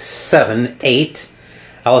 5, 6, 7, 8.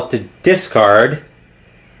 I'll have to discard.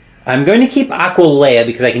 I'm going to keep Aquileia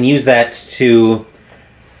because I can use that to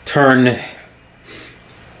turn.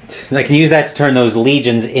 I can use that to turn those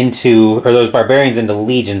legions into, or those barbarians into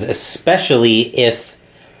legions, especially if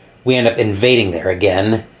we end up invading there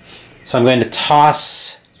again. So I'm going to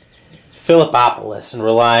toss Philippopolis and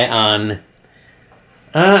rely on.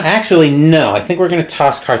 Actually, no. I think we're going to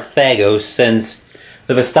toss Carthago since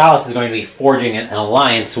the Vestalis is going to be forging an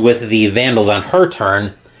alliance with the Vandals on her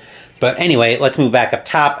turn. But anyway, let's move back up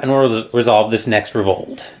top and we'll resolve this next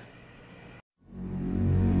revolt.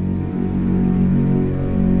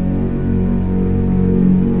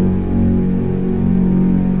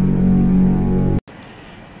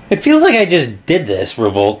 It feels like I just did this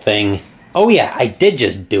revolt thing. Oh yeah, I did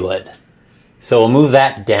just do it. So we'll move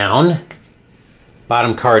that down.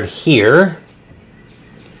 Bottom card here.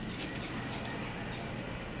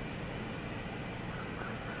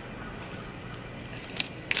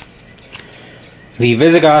 The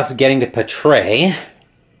Visigoths getting to Patrae,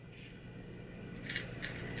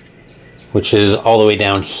 which is all the way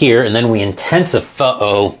down here, and then we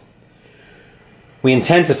intensify. We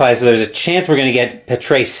intensify, so there's a chance we're going to get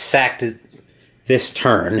Patrae sacked this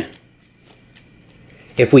turn.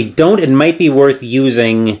 If we don't, it might be worth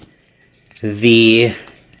using the.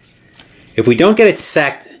 If we don't get it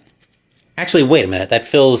sacked, actually, wait a minute. That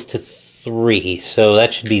fills to 3, so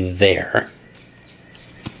that should be there.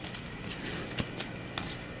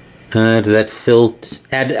 Does that fill?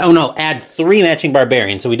 Add 3 matching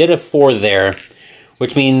barbarians. So we did a 4 there,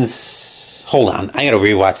 which means. Hold on, I gotta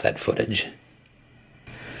rewatch that footage.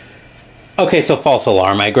 Okay, so false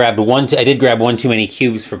alarm. I did grab 1 too many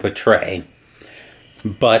cubes for Patrae,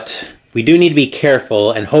 but we do need to be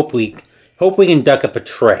careful and hope we can duck a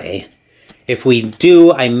Patrae. If we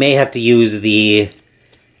do, I may have to use the.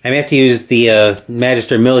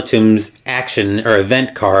 Magister Militum's action or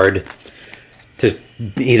event card to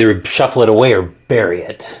either shuffle it away or bury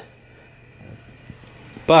it.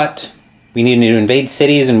 But we need to invade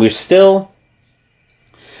cities, and we're still.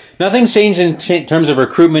 Nothing's changed in terms of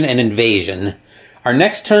recruitment and invasion. Our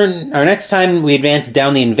next time we advance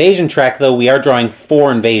down the invasion track, though, we are drawing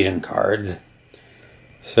 4 invasion cards.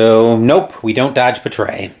 So nope, we don't dodge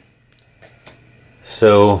Patrae.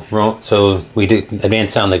 So we do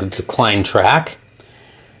advance down the decline track.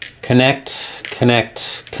 Connect,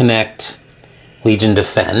 connect, connect. Legion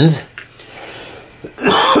defends.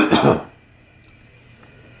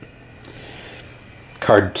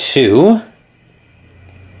 Card 2.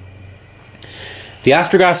 The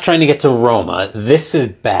Ostrogoths trying to get to Roma. This is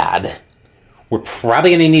bad. We're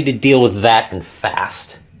probably going to need to deal with that and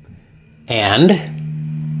fast. And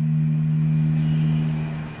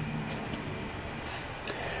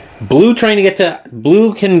Blue can get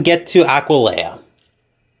to Aquilea.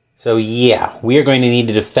 So yeah, we are going to need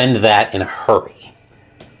to defend that in a hurry.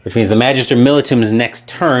 Which means the Magister Militum's next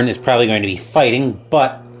turn is probably going to be fighting,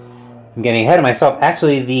 but I'm getting ahead of myself.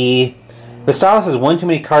 Actually, the Vestalis has one too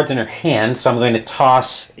many cards in her hand, so I'm going to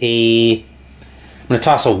toss a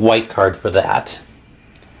white card for that.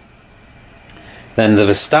 Then the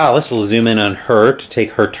Vestalis will zoom in on her to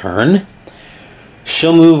take her turn.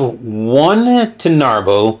 She'll move 1 to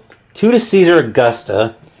Narbo, 2 to Caesar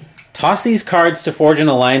Augusta, toss these cards to forge an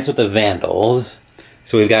alliance with the Vandals.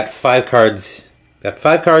 So we've got 5 cards,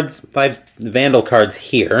 5 Vandal cards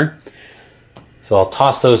here. So I'll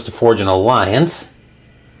toss those to forge an alliance.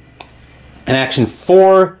 And action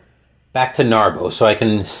 4, back to Narbo, so I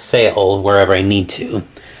can sail wherever I need to.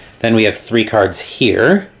 Then we have 3 cards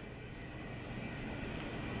here.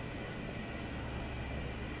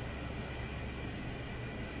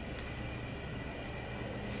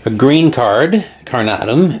 A green card,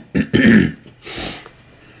 Carnatum.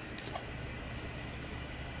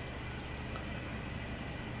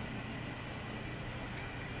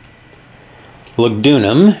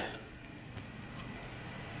 Lugdunum.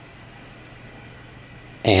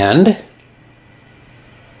 And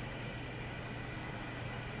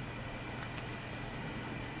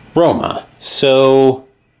Roma. So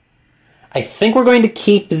I think we're going to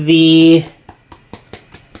keep the...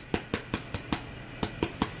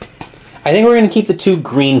 the 2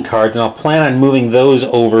 green cards, and I'll plan on moving those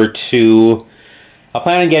over to... I'll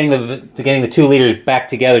plan on getting the 2 leaders back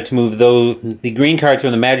together to move the green cards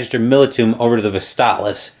from the Magister Militum over to the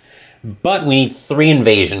Vestalis. But we need 3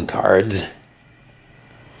 invasion cards.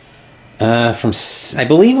 I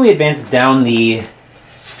believe we advance down the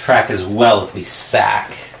track as well if we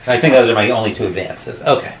sack. I think those are my only 2 advances.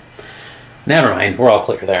 Okay. Never mind. We're all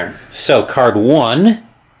clear there. So, card 1...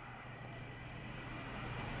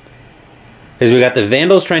 is we got the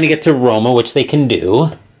Vandals trying to get to Roma, which they can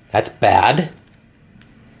do. That's bad.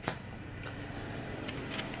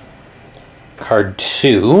 Card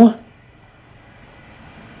 2.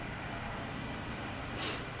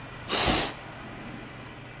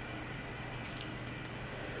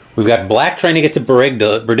 We've got black trying to get to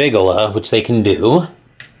Berdigola, which they can do.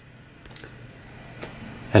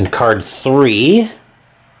 And card 3.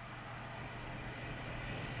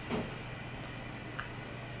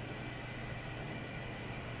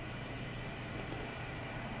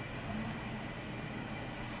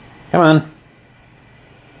 Come on.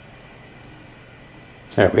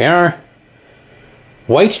 There we are.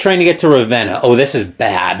 White's trying to get to Ravenna. Oh, this is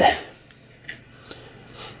bad.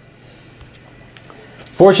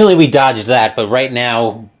 Fortunately, we dodged that, but right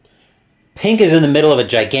now, pink is in the middle of a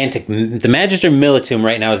gigantic... The Magister Militum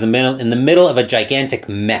right now is in the middle of a gigantic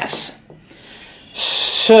mess.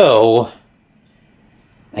 So,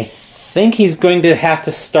 I think he's going to have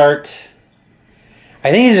to start...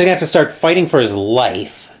 I think he's going to have to start fighting for his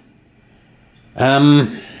life.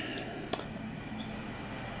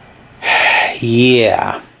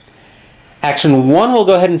 Yeah. Action 1 will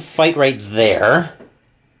go ahead and fight right there.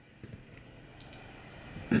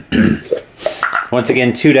 Once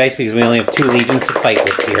again, 2 dice because we only have 2 legions to fight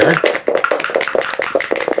with here.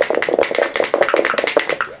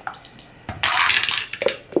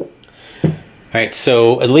 Alright,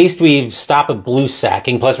 so at least we've stopped a blue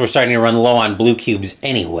sacking, plus we're starting to run low on blue cubes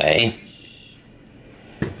anyway.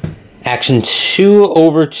 Action 2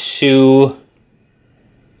 over to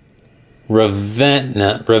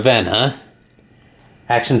Ravenna.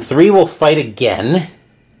 Action 3 will fight again.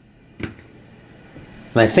 And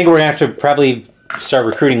I think we're going to have to probably start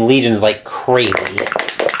recruiting legions like crazy.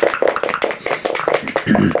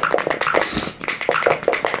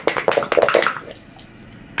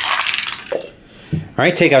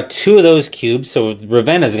 Alright, take out 2 of those cubes, so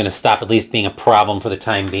Ravenna is going to stop at least being a problem for the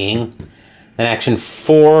time being. Then action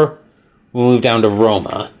 4, we'll move down to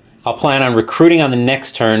Roma. I'll plan on recruiting on the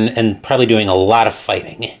next turn and probably doing a lot of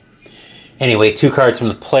fighting. Anyway, 2 cards from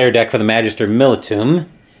the player deck for the Magister Militum.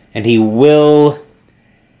 And he will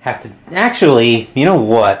have to... Actually, you know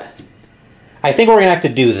what? I think we're going to have to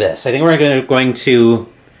do this. I think we're going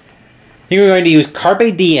to use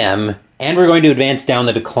Carpe Diem, and we're going to advance down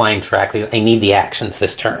the decline track because I need the actions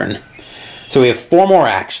this turn. So we have 4 more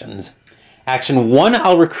actions. Action 1,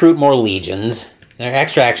 I'll recruit more legions.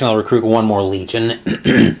 Extra action, I'll recruit 1 more legion.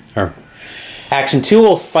 Action 2,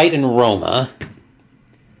 we'll fight in Roma.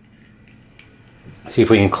 See if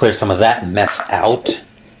we can clear some of that mess out.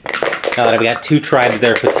 Now that I've got 2 tribes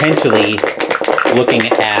there potentially looking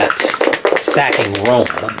at sacking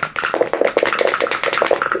Roma.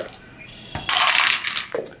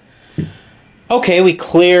 Okay, we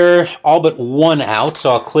clear all but one out,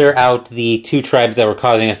 so I'll clear out the two tribes that were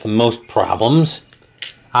causing us the most problems.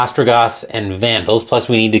 Ostrogoths and Vandals, plus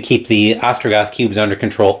we need to keep the Ostrogoth cubes under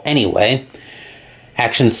control anyway.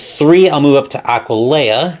 Action 3, I'll move up to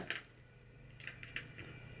Aquileia.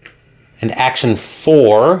 And action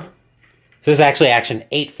 4, this is actually action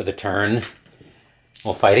 8 for the turn.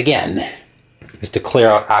 We'll fight again, is to clear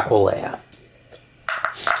out Aquileia.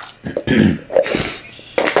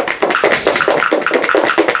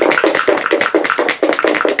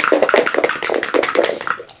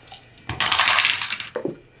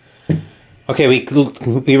 Okay, we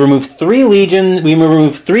remove 3 legion. We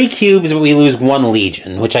remove 3 cubes, but we lose 1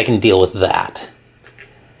 legion, which I can deal with that.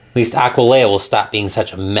 At least Aquileia will stop being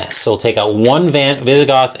such a mess. So we'll take out 1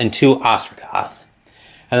 Visigoth and 2 Ostrogoth.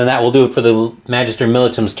 And then that will do it for the Magister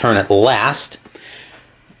Militum's turn at last.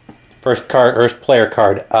 First player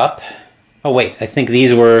card up. Oh wait, I think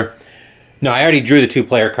these were... No, I already drew the 2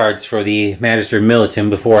 player cards for the Magister Militum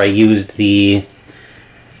before I used the...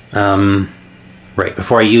 Right,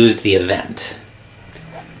 before I used the event.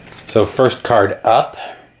 So first card up.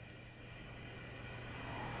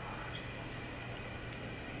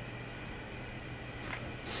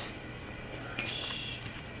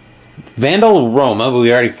 Vandal Roma, but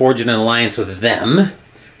we already forged an alliance with them.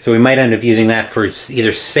 So we might end up using that for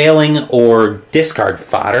either sailing or discard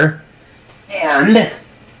fodder. And...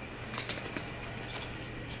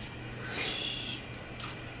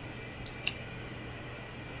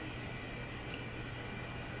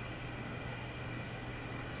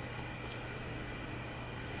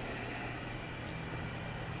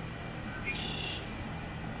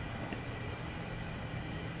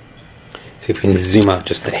 see if we can zoom out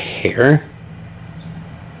just a hair.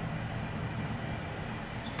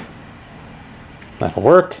 That'll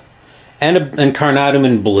work. And Incarnatum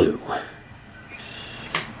in blue.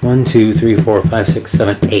 1, 2, 3, 4, 5, 6,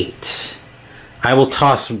 7, 8. I'll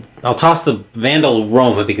toss the Vandal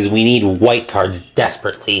Roma because we need white cards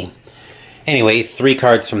desperately. Anyway, 3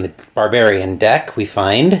 cards from the Barbarian deck we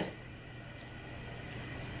find.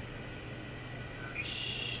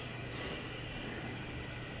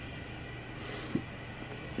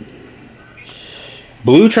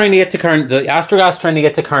 Blue trying to get to the Ostrogoths trying to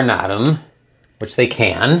get to Carnatum, which they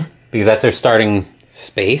can, because that's their starting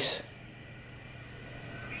space.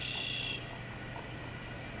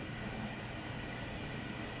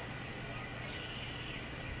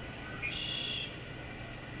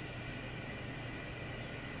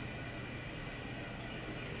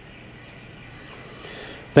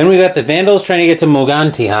 Then we got the Vandals trying to get to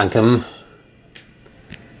Mogontiancum.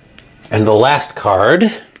 And the last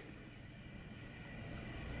card...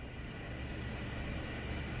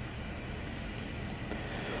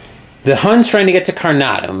 the Huns trying to get to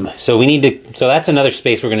Carnatum, so that's another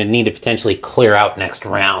space we're going to need to potentially clear out next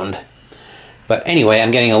round. But anyway, I'm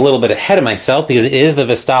getting a little bit ahead of myself because it is the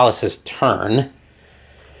Vestalis' turn.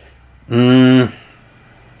 I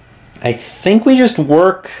think we just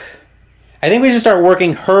start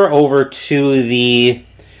working her over to the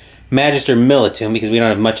Magister Militum because we don't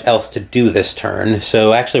have much else to do this turn.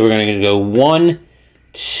 So actually we're going to go 1,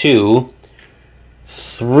 2,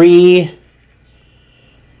 3...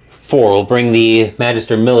 4 will bring the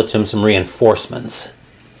Magister Militum some reinforcements.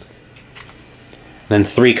 Then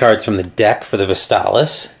 3 cards from the deck for the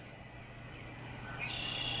Vestalis.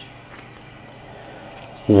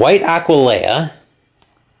 White Aquileia.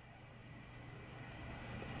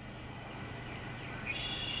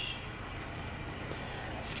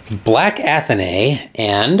 Black Athenae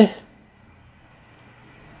and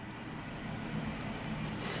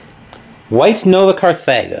White Nova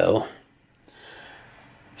Carthago.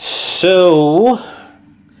 So,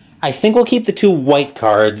 I think we'll keep the 2 white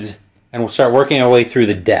cards, and we'll start working our way through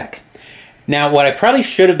the deck. Now, what I probably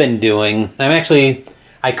should have been doing,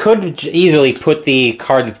 I could easily put the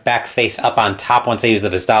cards back face up on top once I use the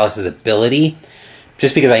Vestalis' ability,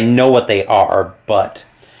 just because I know what they are, but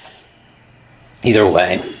either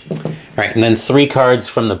way. Alright, and then 3 cards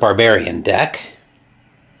from the Barbarian deck.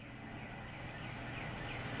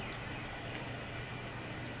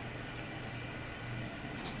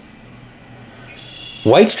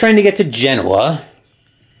 White's trying to get to Genoa,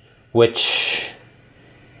 which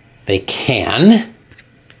they can.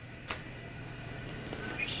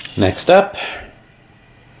 Next up.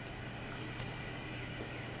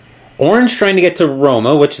 Orange trying to get to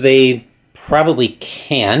Roma, which they probably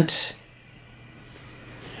can't.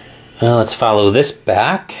 Well, let's follow this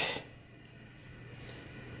back.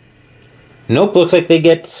 Nope, looks like they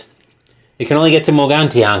can only get to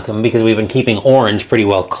Mogontiancum because we've been keeping orange pretty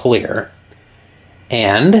well clear.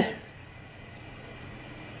 And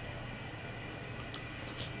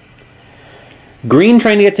Green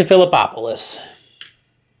trying to get to Philippopolis,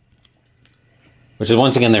 which is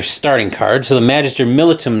once again their starting card. So the Magister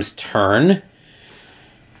Militum's turn.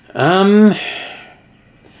 Well,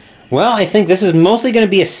 I think this is mostly going to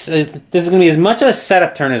be as much of a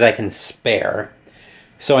setup turn as I can spare.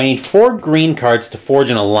 So I need 4 green cards to forge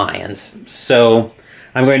an alliance. So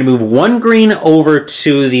I'm going to move 1 green over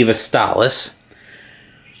to the Vestalis.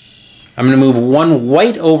 I'm going to move 1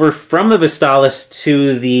 white over from the Vestalis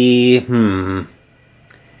to the...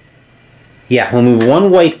 Yeah, we'll move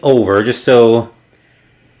 1 white over just so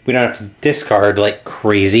we don't have to discard like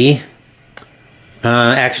crazy.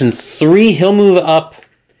 Action 3, he'll move up.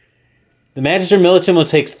 The Magister Militum will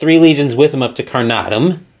take 3 legions with him up to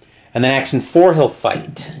Carnatum. And then action 4, he'll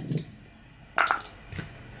fight.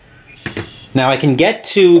 Now I can get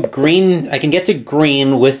to green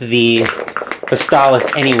with the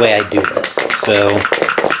Vestalis any way I do this. So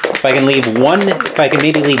if I can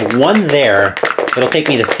maybe leave 1 there, it'll take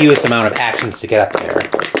me the fewest amount of actions to get up there.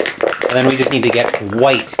 And then we just need to get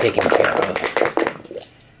white taken care of.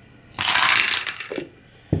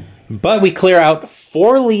 But we clear out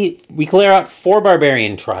 4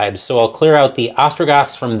 barbarian tribes, so I'll clear out the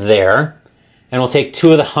Ostrogoths from there, and we'll take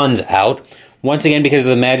 2 of the Huns out. Once again, because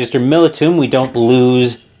of the Magister Militum, we don't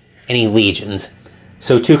lose any legions.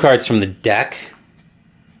 So 2 cards from the deck.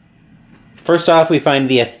 First off, we find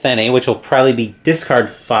the Athene, which will probably be discard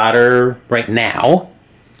fodder right now.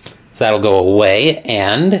 So that'll go away,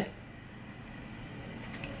 and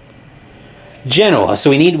Genoa. So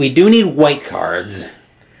we do need white cards.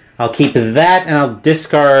 I'll keep that, and I'll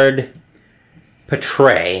discard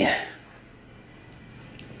Patrae.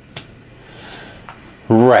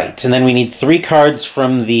 Right, and then we need 3 cards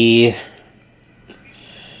from the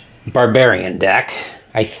Barbarian deck.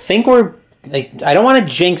 I think I don't want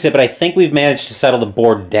to jinx it, but I think we've managed to settle the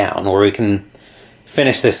board down where we can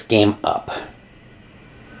finish this game up.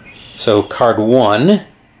 So, card 1.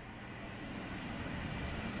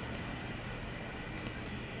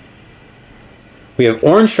 We have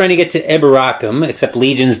orange trying to get to Eberacum, except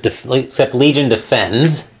Legion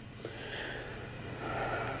defends.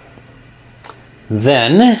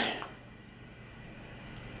 Then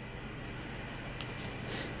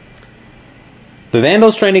the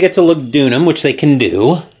Vandals trying to get to Lugdunum, which they can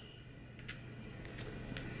do.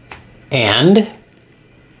 And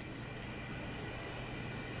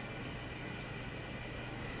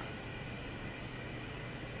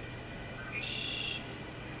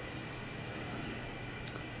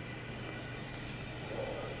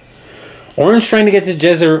orange trying to get to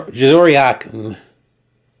Jezoriacum,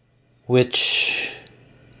 which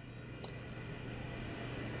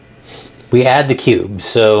we add the cube.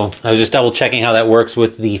 So I was just double checking how that works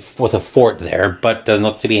with a fort there, but doesn't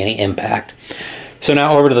look to be any impact. So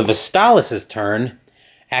now over to the Vestalis' turn.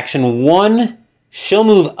 Action 1, she'll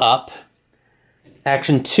move up.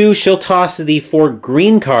 Action 2, she'll toss the 4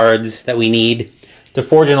 green cards that we need to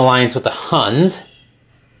forge an alliance with the Huns.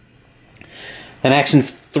 Then actions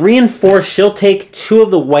 3 and 4, she'll take 2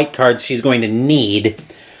 of the white cards she's going to need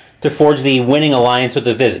to forge the winning alliance with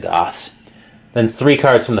the Visigoths. Then 3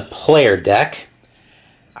 cards from the player deck.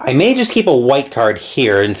 I may just keep a white card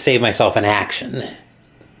here and save myself an action.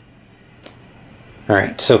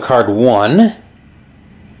 Alright, so card 1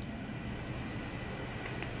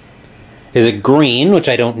 is a green, which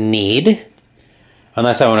I don't need.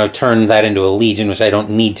 Unless I want to turn that into a legion, which I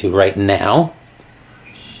don't need to right now.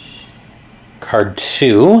 Card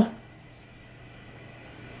 2.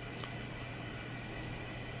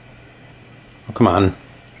 Oh, come on.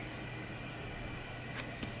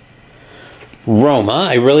 Roma.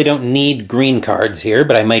 I really don't need green cards here,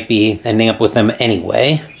 but I might be ending up with them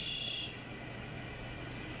anyway.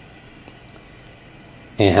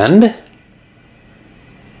 And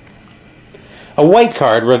a white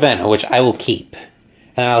card, Ravenna, which I will keep.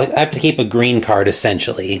 And I'll have to keep a green card,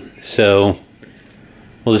 essentially. So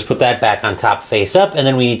we'll just put that back on top face up, and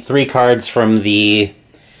then we need 3 cards from the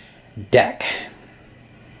deck.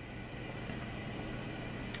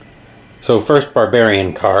 So first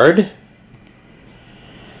Barbarian card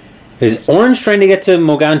is orange trying to get to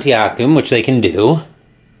Mogontiacum, which they can do.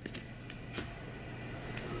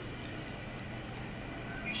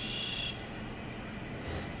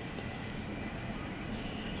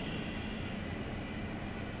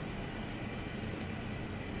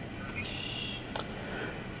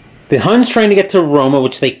 The Huns trying to get to Roma,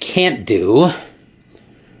 which they can't do.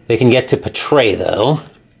 They can get to Patrae, though.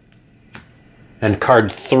 And card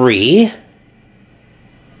 3.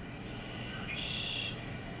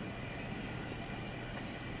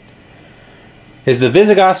 Is the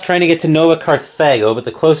Visigoths trying to get to Nova Carthago, but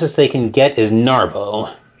the closest they can get is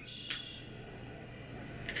Narbo.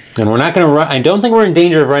 And we're not going to run... I don't think we're in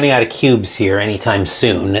danger of running out of cubes here anytime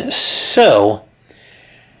soon. So,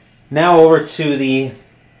 now over to the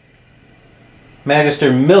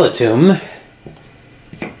Magister Militum.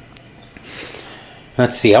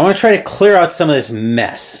 Let's see. I want to try to clear out some of this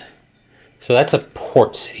mess. So that's a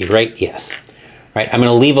port city, right? Yes. Right, I'm going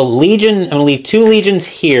to leave a legion. I'm going to leave 2 legions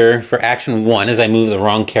here for action 1 as I move the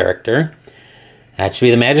wrong character. That should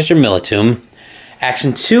be the Magister Militum.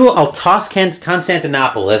 Action 2, I'll toss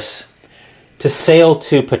Constantinopolis to sail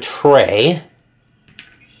to Patrae.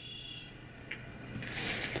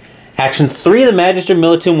 Action 3, the Magister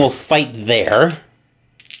Militum will fight there.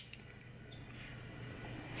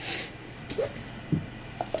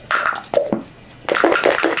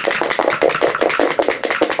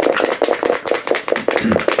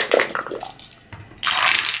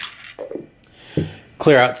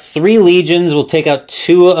 Clear out 3 legions. We'll take out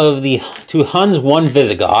 2 Huns, 1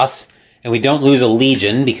 Visigoths, and we don't lose a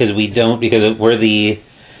legion because we're the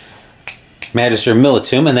Magister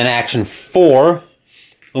Militum. And then action 4,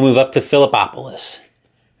 we'll move up to Philippopolis,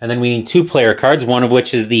 and then we need 2 player cards, one of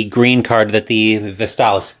which is the green card that the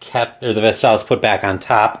Vestalis kept, or the Vestalis put back on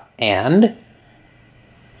top, and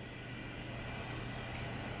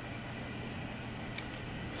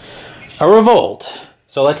a revolt.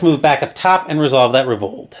 So let's move back up top and resolve that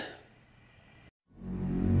revolt.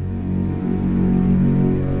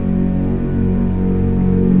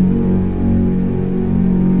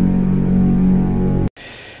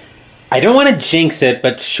 I don't want to jinx it,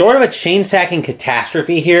 but short of a chain-sacking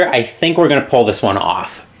catastrophe here, I think we're going to pull this one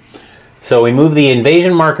off. So we move the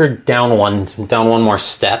invasion marker down one more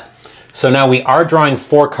step. So now we are drawing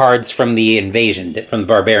 4 cards from the from the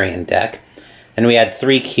barbarian deck. And we add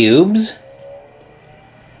 3 cubes.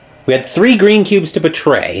 We had 3 green cubes to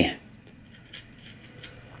betray.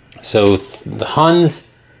 So the Huns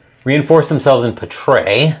reinforce themselves in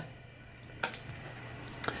Patrae.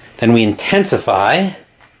 Then we intensify.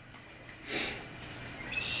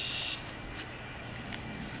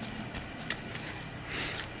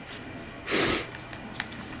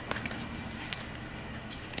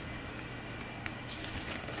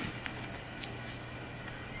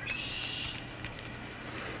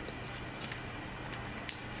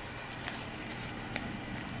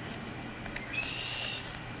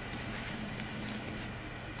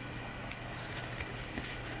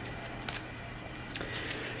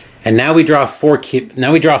 And now we draw 4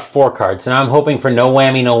 cards. And I'm hoping for no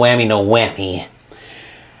whammy, no whammy, no whammy.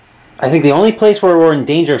 I think the only place where we're in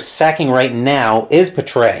danger of sacking right now is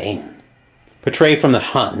Patrae. Patrae from the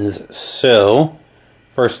Huns. So,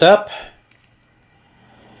 first up,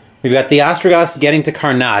 we've got the Ostrogoths getting to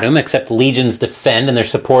Carnatum, except legions defend, and they're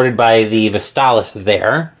supported by the Vestalis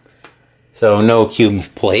there. So no cube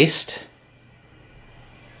placed.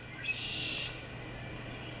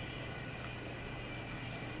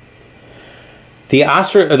 The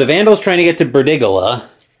Vandals trying to get to Burdigala,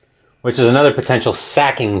 which is another potential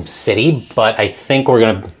sacking city, but I think we're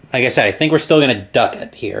going to, like I said, I think we're still going to duck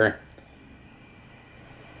it here.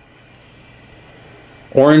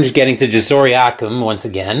 Orange getting to Jesoriacum once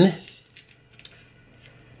again.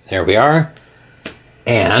 There we are.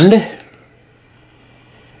 And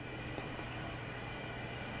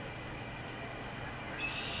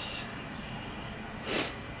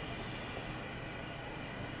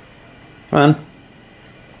come on.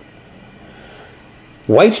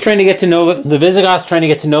 White's trying to get to Nova, the Visigoths trying to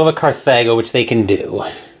get to Nova Carthago, which they can do.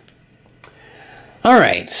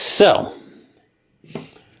 Alright, so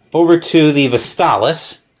over to the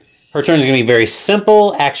Vestalis. Her turn is going to be very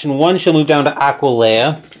simple. Action 1, she'll move down to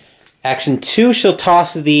Aquileia. Action 2, she'll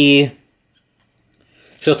toss the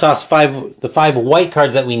 5 white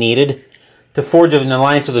cards that we needed to forge an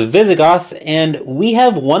alliance with the Visigoths, and we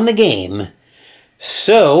have won the game.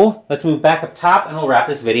 So, let's move back up top and we'll wrap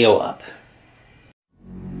this video up.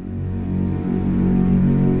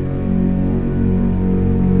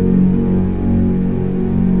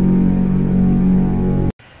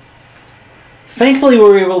 Thankfully, we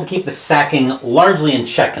were able to keep the sacking largely in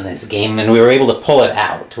check in this game, and we were able to pull it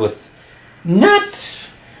out with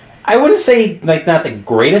I wouldn't say not the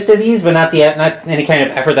greatest of ease, but not any kind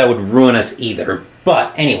of effort that would ruin us either.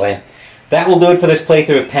 But anyway, that will do it for this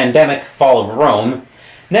playthrough of Pandemic: Fall of Rome.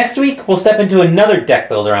 Next week, we'll step into another deck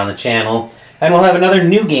builder on the channel, and we'll have another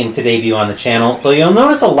new game to debut on the channel, though you'll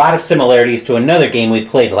notice a lot of similarities to another game we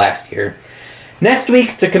played last year. Next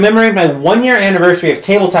week, to commemorate my 1-year anniversary of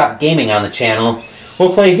tabletop gaming on the channel,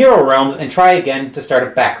 we'll play Hero Realms and try again to start a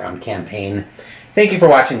background campaign. Thank you for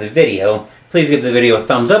watching the video. Please give the video a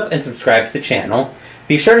thumbs up and subscribe to the channel.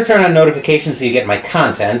 Be sure to turn on notifications so you get my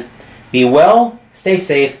content. Be well, stay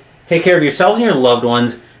safe, take care of yourselves and your loved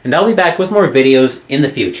ones, and I'll be back with more videos in the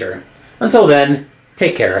future. Until then,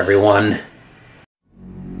 take care everyone.